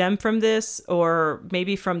think stem from this, or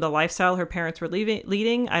maybe from the lifestyle her parents were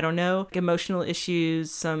leading. I don't know. Like emotional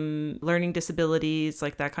issues, some learning disabilities,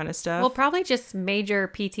 like that kind of stuff. Well, probably just major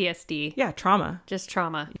PTSD. Yeah, trauma. Just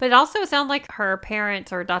trauma. But it also sounds like her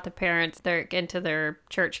parents or adoptive parents, they're into their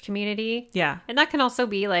church community. Yeah. And that can also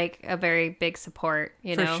be like a very big support,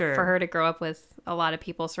 For sure. for her to grow up with a lot of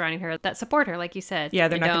people surrounding her that support her, like you said. Yeah,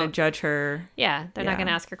 they're not going to judge her. Yeah, they're not going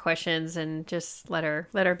to ask her questions and just let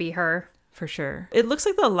her be her. For sure. It looks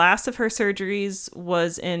like the last of her surgeries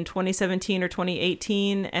was in 2017 or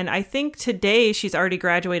 2018. And I think today she's already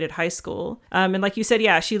graduated high school. And like you said,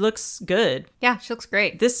 yeah, she looks good. Yeah, she looks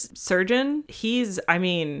great. This surgeon,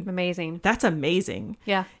 amazing. That's amazing.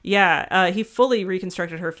 Yeah. Yeah. He fully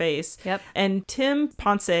reconstructed her face. Yep. And Tim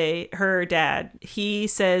Ponce, her dad, he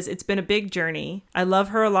says, it's been a big journey. I love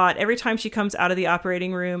her a lot. Every time she comes out of the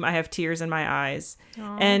operating room, I have tears in my eyes.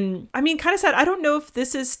 Aww. And I mean, kind of sad. I don't know if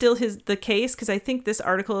this is still the case, because I think this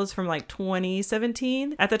article is from like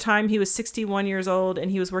 2017. At the time, he was 61 years old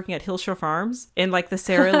and he was working at Hillshire Farms in like the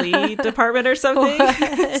Sara Lee department or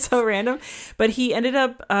something. So random. But he ended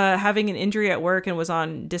up having an injury at work and was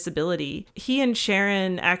on disability. He and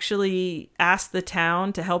Sharon actually asked the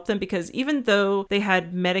town to help them, because even though they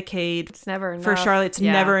had Medicaid, it's never enough. For Charlotte, it's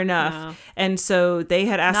never enough. No. And so they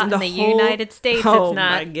had asked not them in the United States. Oh it's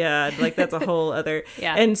not. My God. Like that's a whole other.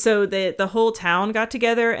 Yeah. And so the whole town got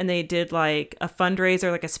together and they did like a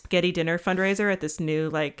fundraiser, like a spaghetti dinner fundraiser at this new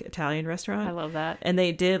like Italian restaurant. I love that. And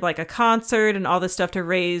they did like a concert and all this stuff to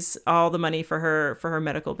raise all the money for her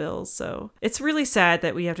medical bills. So it's really sad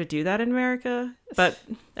that we have to do that in America. But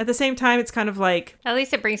at the same time, it's kind of like... At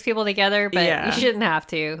least it brings people together, but you shouldn't have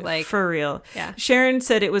to. Like for real. Yeah. Sharon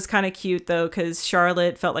said it was kind of cute, though, because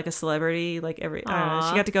Charlotte felt like a celebrity. Like I don't know,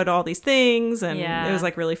 she got to go to all these things, and it was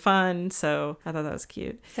like really fun. So I thought that was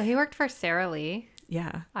cute. So he worked for Sara Lee.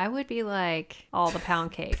 Yeah. I would be like all the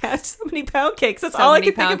pound cakes. So many pound cakes. That's all I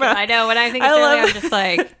can think about. I know. When I think of Sara Lee, I'm just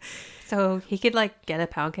like... So he could like get a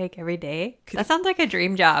pound cake every day? That sounds like a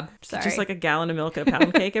dream job. Sorry. Just like a gallon of milk and a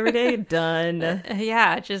pound cake every day? Done.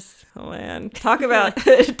 Yeah, just... Oh, man. Talk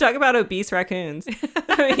about obese raccoons.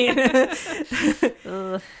 I mean...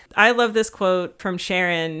 I love this quote from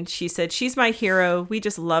Sharon. She said, "She's my hero. We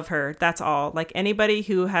just love her. That's all. Like anybody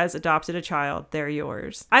who has adopted a child, they're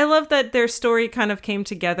yours." I love that their story kind of came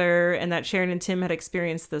together and that Sharon and Tim had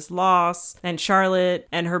experienced this loss and Charlotte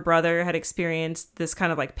and her brother had experienced this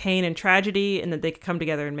kind of like pain and tragedy, and that they could come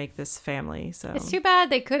together and make this family. So it's too bad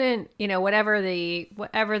they couldn't, whatever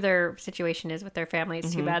their situation is with their family,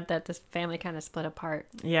 it's too bad that this family kind of split apart.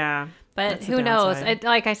 Yeah. But who knows?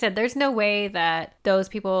 Like I said, there's no way that those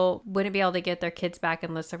people wouldn't be able to get their kids back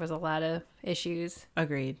unless there was a lot of issues.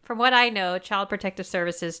 Agreed. From what I know, Child Protective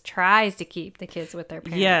Services tries to keep the kids with their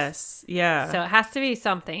parents. Yes. Yeah. So it has to be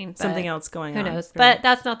something. Something else going on. Who knows? Right. But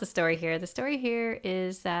that's not the story here. The story here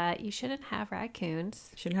is that you shouldn't have raccoons.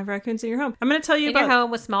 You shouldn't have raccoons in your home. I'm going to tell you in your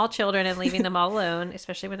home with small children and leaving them all alone,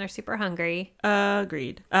 especially when they're super hungry.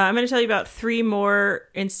 Agreed. I'm going to tell you about 3 more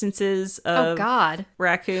instances of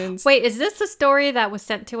raccoons. Wait, is this the story that was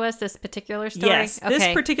sent to us, this particular story? Yes. Okay.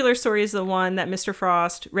 This particular story is the one that Mr.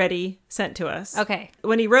 Frost, Reddy, sent to us. Okay.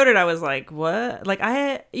 When he wrote it, I was like, what? Like,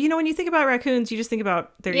 when you think about raccoons, you just think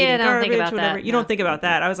about they're eating garbage, whatever. That. You don't think about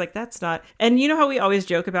that. I was like, that's not. And you know how we always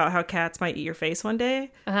joke about how cats might eat your face one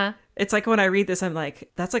day? Uh-huh. It's like when I read this, I'm like,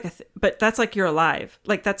 that's like but that's like you're alive.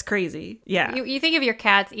 Like, that's crazy. Yeah. You think of your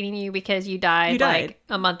cats eating you because you died like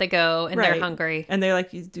a month ago and they're hungry. And they're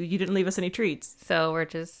like, you didn't leave us any treats. So we're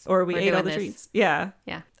just... Or we ate all the treats. Yeah.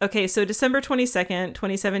 Yeah. Okay, so December 22nd,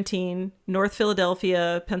 2017, North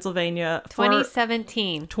Philadelphia, Pennsylvania.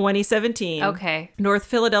 2017. Okay. North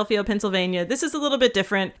Philadelphia, Pennsylvania. This is a little bit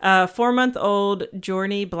different. 4-month-old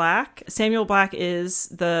Journey Black. Samuel Black is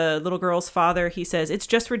the little girl's father. He says, "It's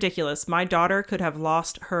just ridiculous. My daughter could have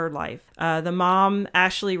lost her life." The mom,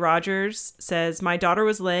 Ashley Rogers, says, "My daughter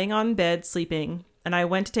was laying on bed sleeping, and I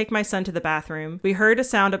went to take my son to the bathroom. We heard a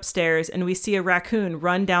sound upstairs, and we see a raccoon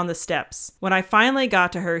run down the steps. When I finally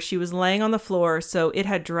got to her, she was laying on the floor, so it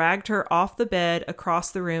had dragged her off the bed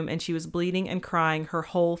across the room, and she was bleeding and crying. Her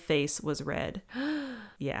whole face was red."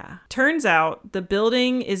 Yeah. Turns out the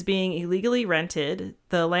building is being illegally rented.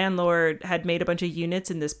 The landlord had made a bunch of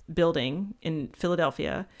units in this building in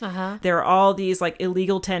Philadelphia. Uh-huh. There are all these like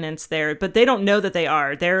illegal tenants there, but they don't know that they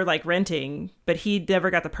are. They're like renting, but he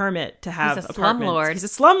never got the permit to have apartments. He's a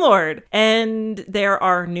slumlord. And there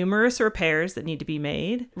are numerous repairs that need to be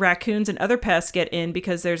made. Raccoons and other pests get in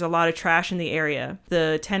because there's a lot of trash in the area.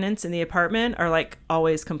 The tenants in the apartment are like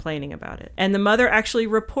always complaining about it. And the mother actually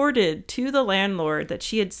reported to the landlord that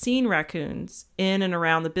she had seen raccoons in and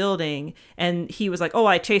around the building, and he was like, "Oh,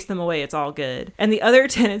 I chased them away. It's all good." And the other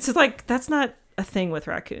tenants is like, "That's not a thing with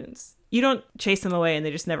raccoons. You don't chase them away and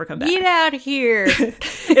they just never come back. Get out of here."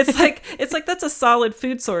 It's like that's a solid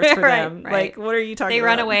food source for them. Right. Like, what are you talking about? They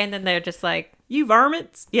run away and then they're just like, "You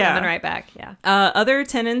varmints." Yeah. Coming right back. Yeah. Other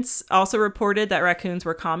tenants also reported that raccoons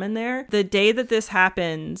were common there. The day that this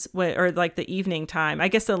happens, or like the evening time, I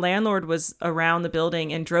guess the landlord was around the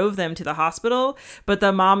building and drove them to the hospital. But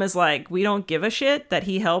the mom is like, "We don't give a shit that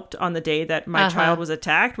he helped on the day that my child was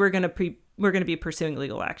attacked. We're going to we're going to be pursuing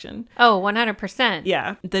legal action. Oh, 100%.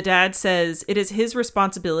 Yeah. The dad says it is his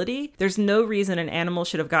responsibility. There's no reason an animal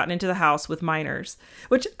should have gotten into the house with minors,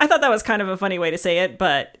 which I thought that was kind of a funny way to say it,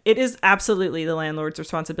 but it is absolutely the landlord's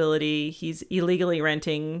responsibility. He's illegally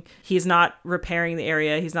renting. He's not repairing the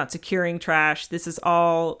area. He's not securing trash. This is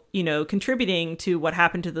all, contributing to what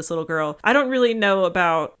happened to this little girl. I don't really know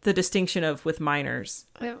about the distinction of with minors.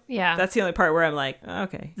 Yeah. That's the only part where I'm like,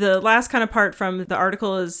 okay. The last kind of part from the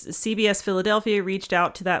article is CBS Philadelphia reached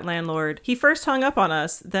out to that landlord. He first hung up on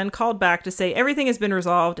us, then called back to say everything has been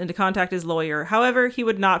resolved and to contact his lawyer. However, he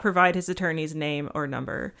would not provide his attorney's name or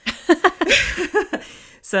number.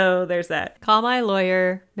 So there's that. Call my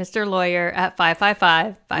lawyer, Mr. Lawyer, at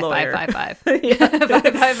 555-5555. Yeah.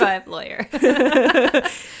 555 lawyer.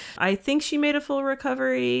 I think she made a full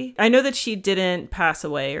recovery. I know that she didn't pass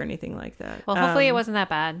away or anything like that. Well, hopefully it wasn't that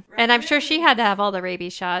bad. And I'm sure she had to have all the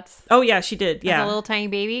rabies shots. Oh, yeah, she did. Yeah. As a little tiny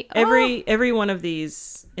baby. Every one of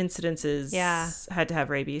these incidences had to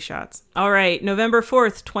have rabies shots. All right. November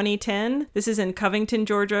 4th, 2010. This is in Covington,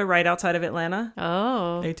 Georgia, right outside of Atlanta.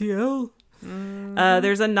 Oh. ATL.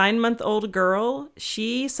 There's a 9-month-old girl.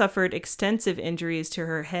 She suffered extensive injuries to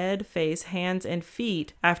her head, face, hands, and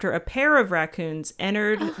feet after a pair of raccoons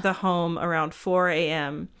entered the home around 4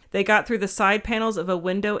 a.m. They got through the side panels of a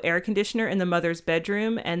window air conditioner in the mother's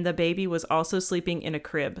bedroom, and the baby was also sleeping in a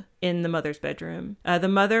crib in the mother's bedroom. The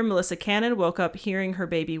mother, Melissa Cannon, woke up hearing her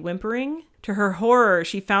baby whimpering. To her horror,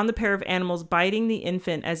 she found the pair of animals biting the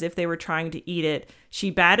infant as if they were trying to eat it. She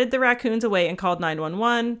batted the raccoons away and called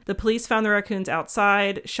 911. The police found the raccoons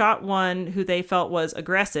outside, shot one who they felt was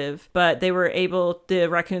aggressive, but the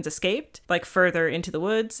raccoons escaped, further into the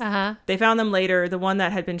woods. They found them later. The one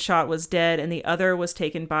that had been shot was dead, and the other was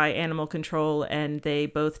taken by animal control, and they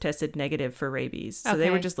both tested negative for rabies. So they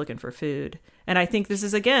were just looking for food. And I think this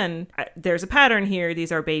is, again, there's a pattern here.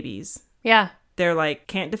 These are babies. Yeah. They're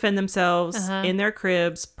can't defend themselves in their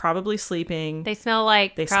cribs, probably sleeping. They smell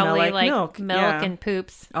like milk and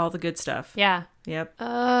poops. All the good stuff. Yeah. Yep.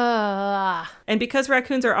 And because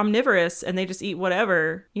raccoons are omnivorous and they just eat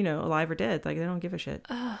whatever, alive or dead, they don't give a shit.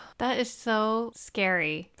 That is so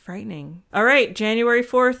scary. Frightening. All right, January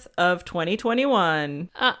 4th of 2021.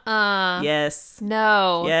 Yes.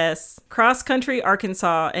 No. Yes. Cross Country,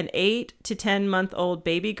 Arkansas, an 8 to 10-month-old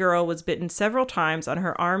baby girl was bitten several times on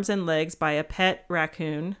her arms and legs by a pet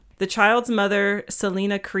raccoon. The child's mother,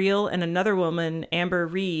 Selena Creel, and another woman, Amber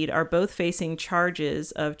Reed, are both facing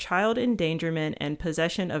charges of child endangerment and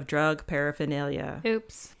possession of drug paraphernalia.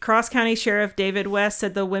 Oops. Cross County Sheriff David West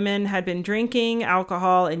said the women had been drinking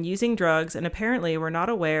alcohol and using drugs and apparently were not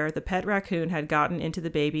aware the pet raccoon had gotten into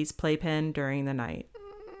the baby's playpen during the night.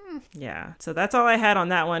 Yeah, so that's all I had on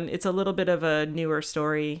that one. It's a little bit of a newer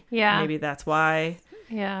story. Yeah. Maybe that's why.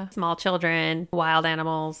 Yeah. Small children, wild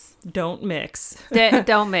animals. Don't mix.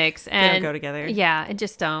 Don't mix. And they don't go together. Yeah,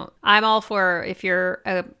 just don't. I'm all for if you're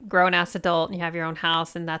a grown-ass adult and you have your own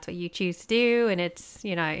house and that's what you choose to do and it's,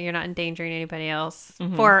 you're not endangering anybody else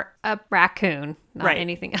for a raccoon, not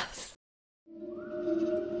anything else.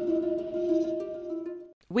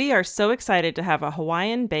 We are so excited to have a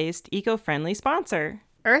Hawaiian-based eco-friendly sponsor.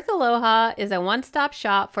 Earth Aloha is a one-stop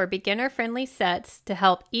shop for beginner-friendly sets to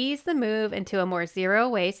help ease the move into a more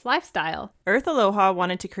zero-waste lifestyle. Earth Aloha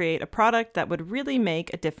wanted to create a product that would really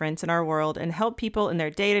make a difference in our world and help people in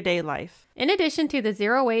their day-to-day life. In addition to the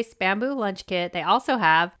zero-waste bamboo lunch kit, they also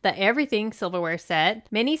have the Everything Silverware set,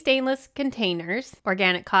 mini stainless containers,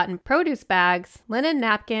 organic cotton produce bags, linen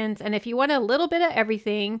napkins, and if you want a little bit of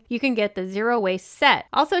everything, you can get the zero-waste set.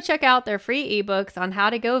 Also check out their free ebooks on how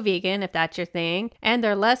to go vegan if that's your thing, and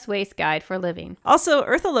their less waste guide for living. Also,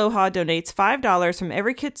 Earth Aloha donates $5 from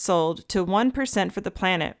every kit sold to 1% for the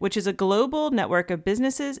Planet, which is a global network of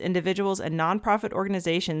businesses, individuals, and nonprofit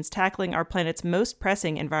organizations tackling our planet's most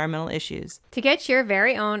pressing environmental issues. To get your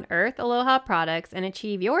very own Earth Aloha products and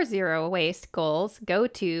achieve your zero waste goals, go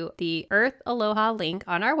to the Earth Aloha link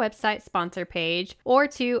on our website sponsor page or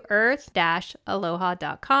to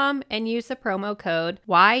earth-aloha.com and use the promo code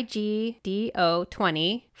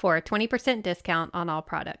YGDO20 for a 20% discount on all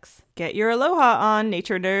products. Get your aloha on,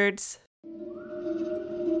 nature nerds.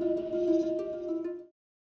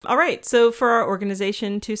 All right, so for our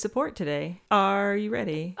organization to support today, are you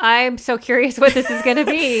ready? I'm so curious what this is going to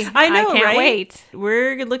be. I know, I can't wait.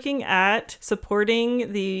 We're looking at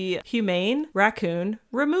supporting the humane raccoon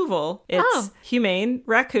removal. It's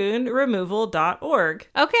humaneraccoonremoval.org.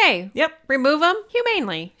 Okay. Yep. Remove them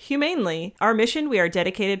humanely. Humanely. Our mission, we are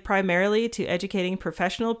dedicated primarily to educating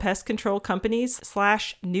professional pest control companies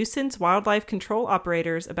 / nuisance wildlife control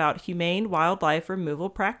operators about humane wildlife removal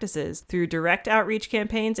practices. Through direct outreach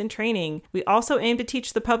campaigns and training, we also aim to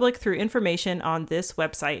teach the public through information on this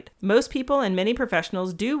website. Most people and many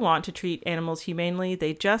professionals do want to treat animals humanely,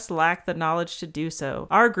 they just lack the knowledge to do so.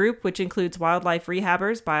 Our group, which includes wildlife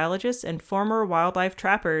rehabbers, biologists, and former wildlife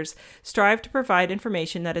trappers, strive to provide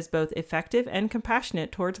information that is both effective and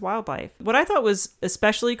compassionate towards wildlife. What I thought was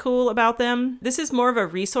especially cool about them, this is more of a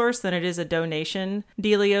resource than it is a donation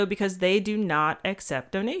dealio because they do not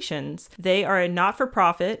accept donations. They are a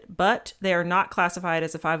not-for-profit, but they are not classified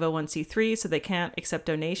as a 501c3, so they can't accept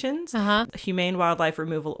donations. Humane Wildlife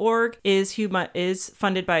Removal Org is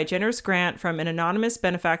funded by a generous grant from an anonymous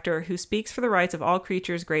benefactor who speaks for the rights of all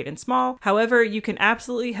creatures, great and small. However, you can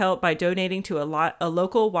absolutely help by donating to a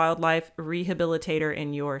local wildlife rehabilitator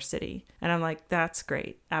in your city. And I'm like, that's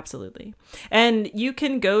great. Absolutely. And you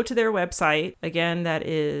can go to their website. Again, that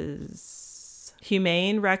is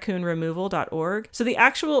humaneraccoonremoval.org. So the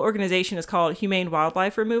actual organization is called Humane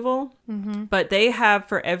Wildlife Removal, but they have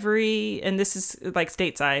for every, and this is like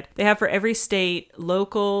stateside, they have for every state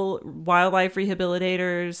local wildlife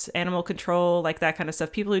rehabilitators, animal control, like that kind of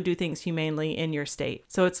stuff, people who do things humanely in your state.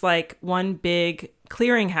 So it's like one big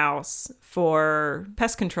clearinghouse for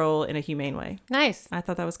pest control in a humane way. Nice. I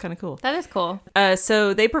thought that was kind of cool. That is cool.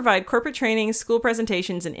 So they provide corporate training, school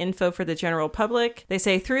presentations, and info for the general public. They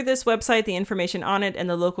say through this website, the information on it, and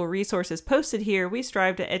the local resources posted here, we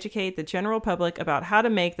strive to educate the general public about how to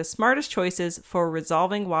make the smartest choices for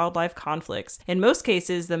resolving wildlife conflicts. In most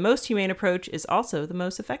cases, the most humane approach is also the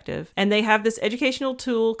most effective. And they have this educational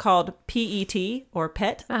tool called PET or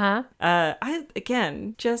PET.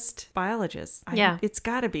 Again, just biologists. Yeah. It's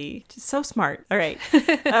got to be just so smart. All right.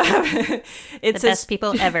 The best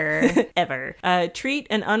people ever. Ever. Treat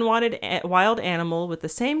an unwanted wild animal with the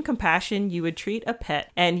same compassion you would treat a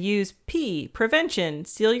pet. And use P, prevention.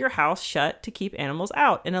 Seal your house shut to keep animals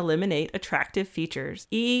out and eliminate attractive features.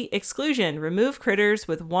 E, exclusion. Remove critters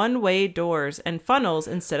with one-way doors and funnels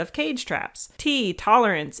instead of cage traps. T,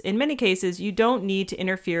 tolerance. In many cases, you don't need to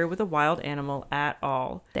interfere with a wild animal at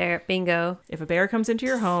all. There, bingo. If a bear comes into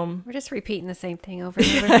your home... We're just repeating the same thing over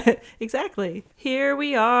and over. Exactly. Here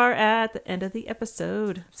we are at the end of the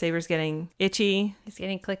episode. Saber's getting itchy. He's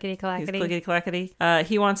getting clickety-clackety. He's clickety-clackety.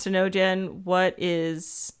 He wants to know, Jen, what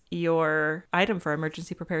is your item for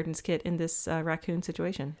emergency preparedness kit in this raccoon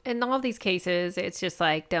situation? In all of these cases, it's just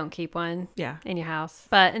like, don't keep one Yeah. in your house.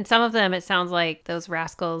 But in some of them, it sounds like those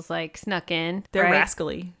rascals like snuck in. They're right?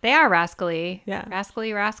 rascally. They are rascally. Yeah.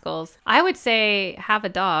 Rascally rascals. I would say have a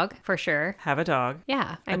dog for sure. Have a dog.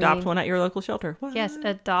 Yeah. Adopt one at your local shelter. What? Yes,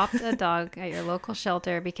 adopt a dog at your local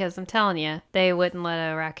shelter because I'm telling you, they wouldn't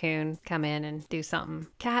let a raccoon come in and do something.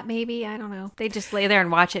 Cat, maybe? I don't know. They just lay there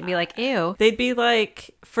and watch it and be like, ew. They'd be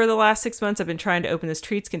like, for the last 6 months, I've been trying to open this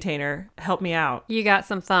treats container. Help me out. You got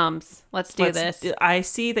some thumbs. Let's do this. I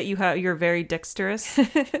see that you're very dexterous.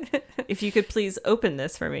 If you could please open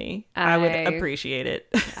this for me, I would appreciate it.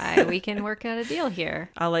 We can work out a deal here.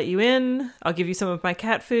 I'll let you in. I'll give you some of my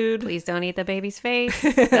cat food. Please don't eat the baby's face.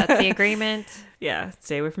 That's the agreement. Yeah,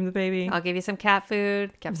 stay away from the baby. I'll give you some cat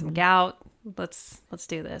food, get some gout. Let's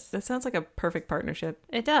do this. That sounds like a perfect partnership.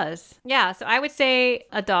 It does. Yeah, so I would say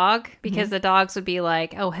a dog because the dogs would be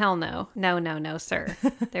like, oh, hell no. No, sir.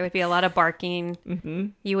 There would be a lot of barking.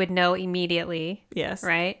 You would know immediately. Yes.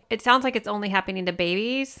 Right? It sounds like it's only happening to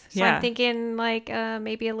babies. So Yeah. I'm thinking like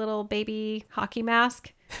maybe a little baby hockey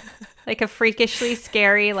mask. Like a freakishly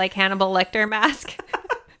scary like Hannibal Lecter mask.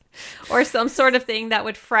 Or some sort of thing that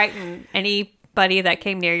would frighten anybody that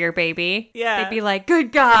came near your baby. Yeah. They'd be like,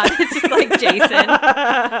 good God. It's just like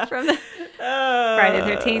Jason from the Friday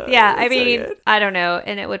the 13th. Yeah, I mean, so I don't know.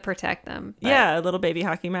 And it would protect them. But yeah, a little baby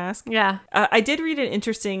hockey mask. Yeah. I did read an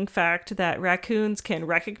interesting fact that raccoons can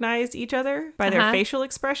recognize each other by their facial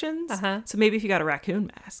expressions. So maybe if you got a raccoon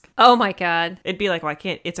mask, Oh my God. it'd be like, well, I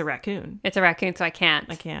can't. It's a raccoon. It's a raccoon, so I can't.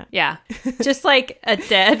 I can't. Yeah. Just like a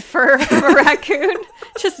dead fur from a raccoon.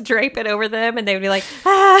 Just drape it over them and they would be like,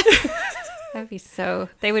 ah. That would be so,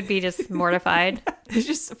 they would be just mortified. It's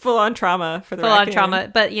just full on trauma for the Full on raccoon.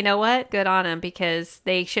 trauma. But you know what? Good on them, because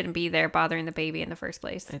they shouldn't be there bothering the baby in the first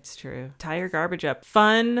place. It's true. Tie your garbage up.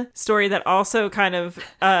 Fun story that also kind of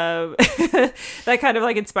that kind of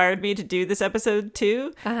like inspired me to do this episode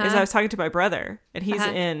too. Is I was talking to my brother, and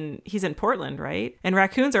he's in Portland, right? And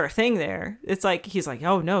raccoons are a thing there. It's like he's like,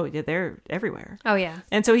 oh no, they're everywhere. Oh yeah.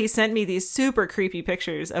 And so he sent me these super creepy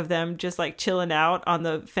pictures of them just like chilling out on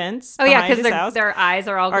the fence. Oh yeah, behind his because house. their eyes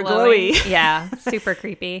are all Are glowing. glowy. Yeah, super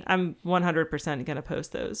creepy. I'm 100% gonna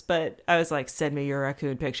post those, but I was like, send me your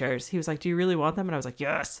raccoon pictures. He was like, do you really want them? And I was like,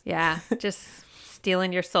 yes. Yeah, just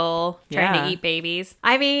stealing your soul, trying Yeah. to eat babies.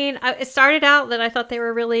 I mean, it started out that I thought they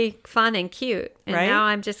were really fun and cute, and Right? now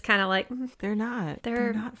I'm just kind of like, They're not.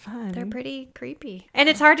 They're not fun. they're pretty creepy. And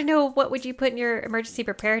it's hard to know what would you put in your emergency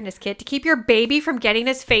preparedness kit to keep your baby from getting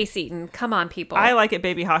his face eaten. Come on, people. I like it,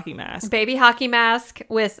 baby hockey mask. Baby hockey mask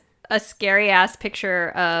with a scary ass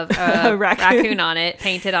picture of a raccoon on it,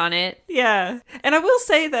 painted on it, Yeah. And I will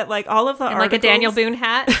say that like all of the and like a Daniel Boone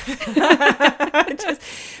hat.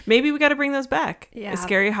 Maybe we got to bring those back. Yeah. A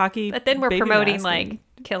scary hockey. But then we're baby promoting mask like and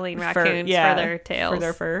killing fur. raccoons Yeah, for their tails. for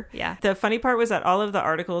their fur. Yeah. The funny part was that all of the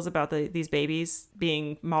articles about these babies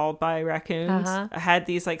being mauled by raccoons had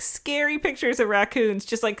these like scary pictures of raccoons,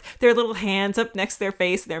 just like their little hands up next to their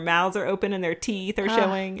face, their mouths are open and their teeth are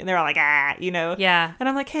showing, and they're all like, ah, you know. Yeah. And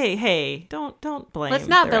I'm like, hey, don't blame. Let's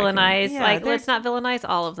not the raccoon. villainize. Yeah, like, they're- let's not villainize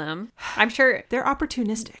all of them. I'm sure They're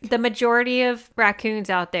opportunistic. the majority of raccoons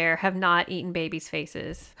out there have not eaten babies'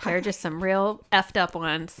 faces. They're just some real effed up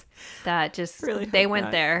ones that just Really they hope went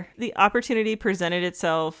not. there. The opportunity presented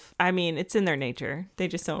itself. I mean, it's in their nature. They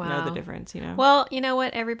just don't know the Wow. difference, you know? Well, you know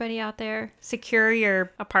what, everybody out there, secure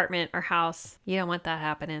your apartment or house. You don't want that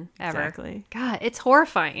happening ever. Exactly. God, it's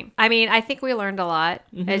horrifying. I mean, I think we learned a lot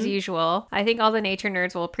Mm-hmm. as usual. I think all the nature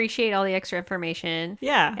nerds will appreciate all the extra information.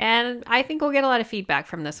 Yeah, And I think we'll get a lot of feedback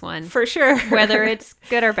from this one. for sure. Whether it's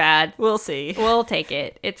good or bad, We'll see. we'll take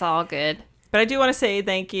it. It's all good. But I do want to say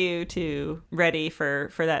thank you to Reddy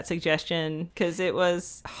for that suggestion, because it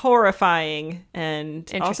was horrifying and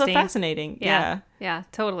also Interesting. fascinating. Yeah. Yeah,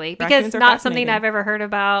 totally. Raccoons Because are not something fascinating. I've ever heard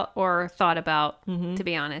about or thought about, to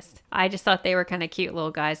be honest. I just thought they were kind of cute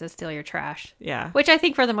little guys that steal your trash. Yeah. Which I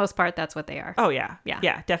think for the most part, that's what they are. Oh, yeah. Yeah.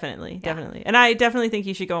 Yeah, definitely. Definitely. And I definitely think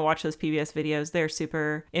you should go and watch those PBS videos. They're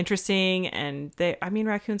super interesting. And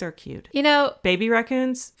raccoons are cute. You know, Baby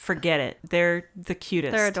raccoons, forget it. They're the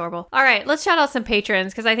cutest. they're adorable. All right, let's shout out some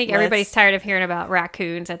patrons because I think everybody's tired of hearing about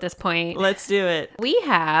raccoons at this point. Let's do it. We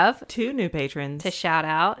have 2 new patrons. to shout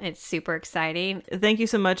out. It's super exciting. Thank you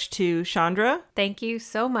so much to Chandra, Thank you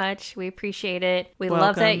so much. We appreciate it. We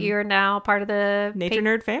love that Welcome. you're now part of the Nature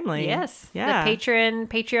Nerd family. Yes. Yeah. The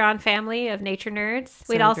Patreon family of Nature Nerds.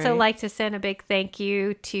 We'd So also great. like to send a big thank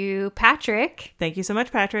you to Patrick. Thank you so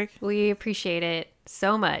much, Patrick. We appreciate it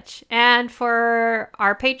so much. And for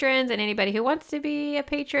our patrons and anybody who wants to be a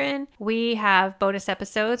patron, we have bonus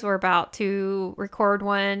episodes. We're about to record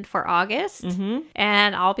one for August.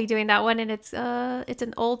 And I'll be doing that one, and it's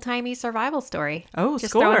an old-timey survival story. Oh,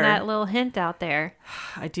 Just score. throwing that little hint out there.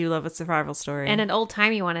 I do love a survival story. And an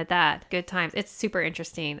old-timey one at that. Good times. It's super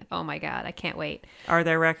interesting. Oh my God, I can't wait. Are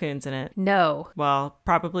there raccoons in it? No. Well,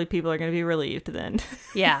 probably people are going to be relieved then.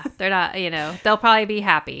 Yeah, they're not, they'll probably be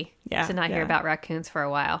happy Yeah, to not hear yeah. about raccoons for a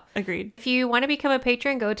while. Agreed. If you want to become a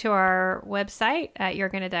patron, go to our website at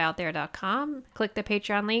you'regonnadieoutthere.com. Click the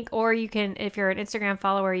Patreon link, or you can, if you're an Instagram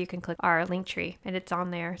follower, you can click our link tree, and it's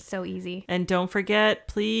on there. So easy. And don't forget,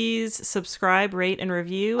 please subscribe, rate, and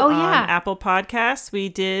review Oh, on yeah. Apple Podcasts.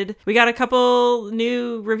 We got a couple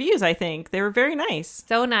new reviews, I think. They were very nice.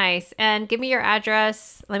 So nice. And give me your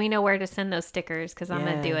address. Let me know where to send those stickers because I'm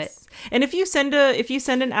going to do it. Yes. And if you send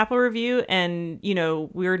an Apple review and,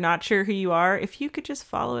 we're not sure who you are, if you could just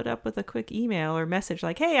follow it up with a quick email or message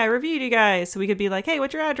like, hey, I reviewed you guys. So we could be like, hey,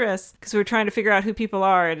 what's your address? Because we're trying to figure out who people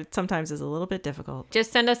are, and it sometimes is a little bit difficult.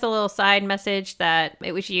 Just send us a little side message that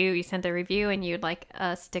it was you sent the review and you'd like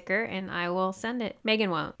a sticker, and I will send it. Megan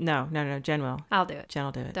won't. No, Jen will. I'll do it. Jen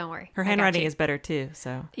will do it. Don't worry. Her I got handwriting you. is better too,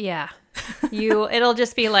 so. Yeah. It'll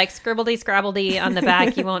just be like scribbledy scrabbledy on the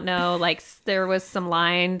back. You won't know, like there was some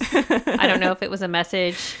lines. I don't know if it was a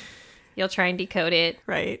message. You'll try and decode it.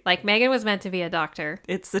 Right. Like Megan was meant to be a doctor.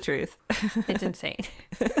 It's the truth. It's insane.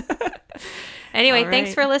 Anyway, All thanks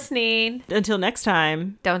right. for listening. Until next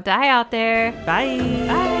time. Don't die out there. Bye.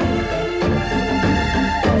 Bye.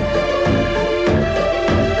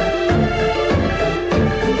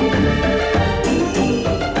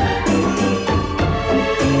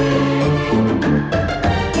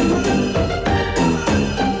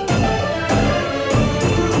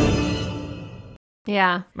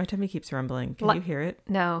 Yeah. My tummy keeps rumbling. Can Lo- you hear it?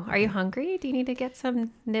 No. Are you hungry? Do you need to get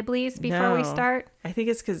some nibblies before we No. start? I think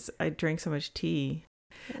it's because I drank so much tea.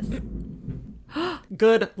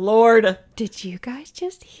 Good Lord. Did you guys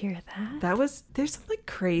just hear that? There's some like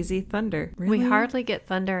crazy thunder. Really? We hardly get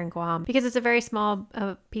thunder in Guam because it's a very small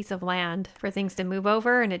piece of land for things to move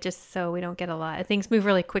over, and it just so we don't get a lot. Things move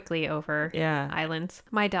really quickly over islands.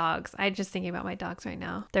 My dogs. I'm just thinking about my dogs right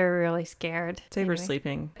now. They're really scared. Saber's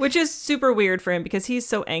sleeping, which is super weird for him because he's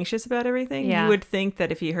so anxious about everything. Yeah. You would think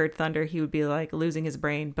that if he heard thunder, he would be like losing his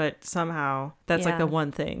brain, but somehow that's like the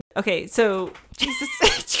one thing. Okay, so Jesus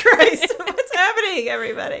Christ, what's happening,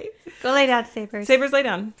 everybody? Go lay down, Saber. Sabers, lay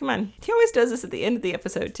down. Come on. He always does this at the end of the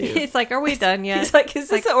episode, too. He's like, are we done yet? He's like, is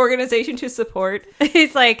this an organization to support?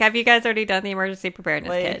 He's like, have you guys already done the emergency preparedness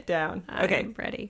Lay kit? down. I'm Okay. ready.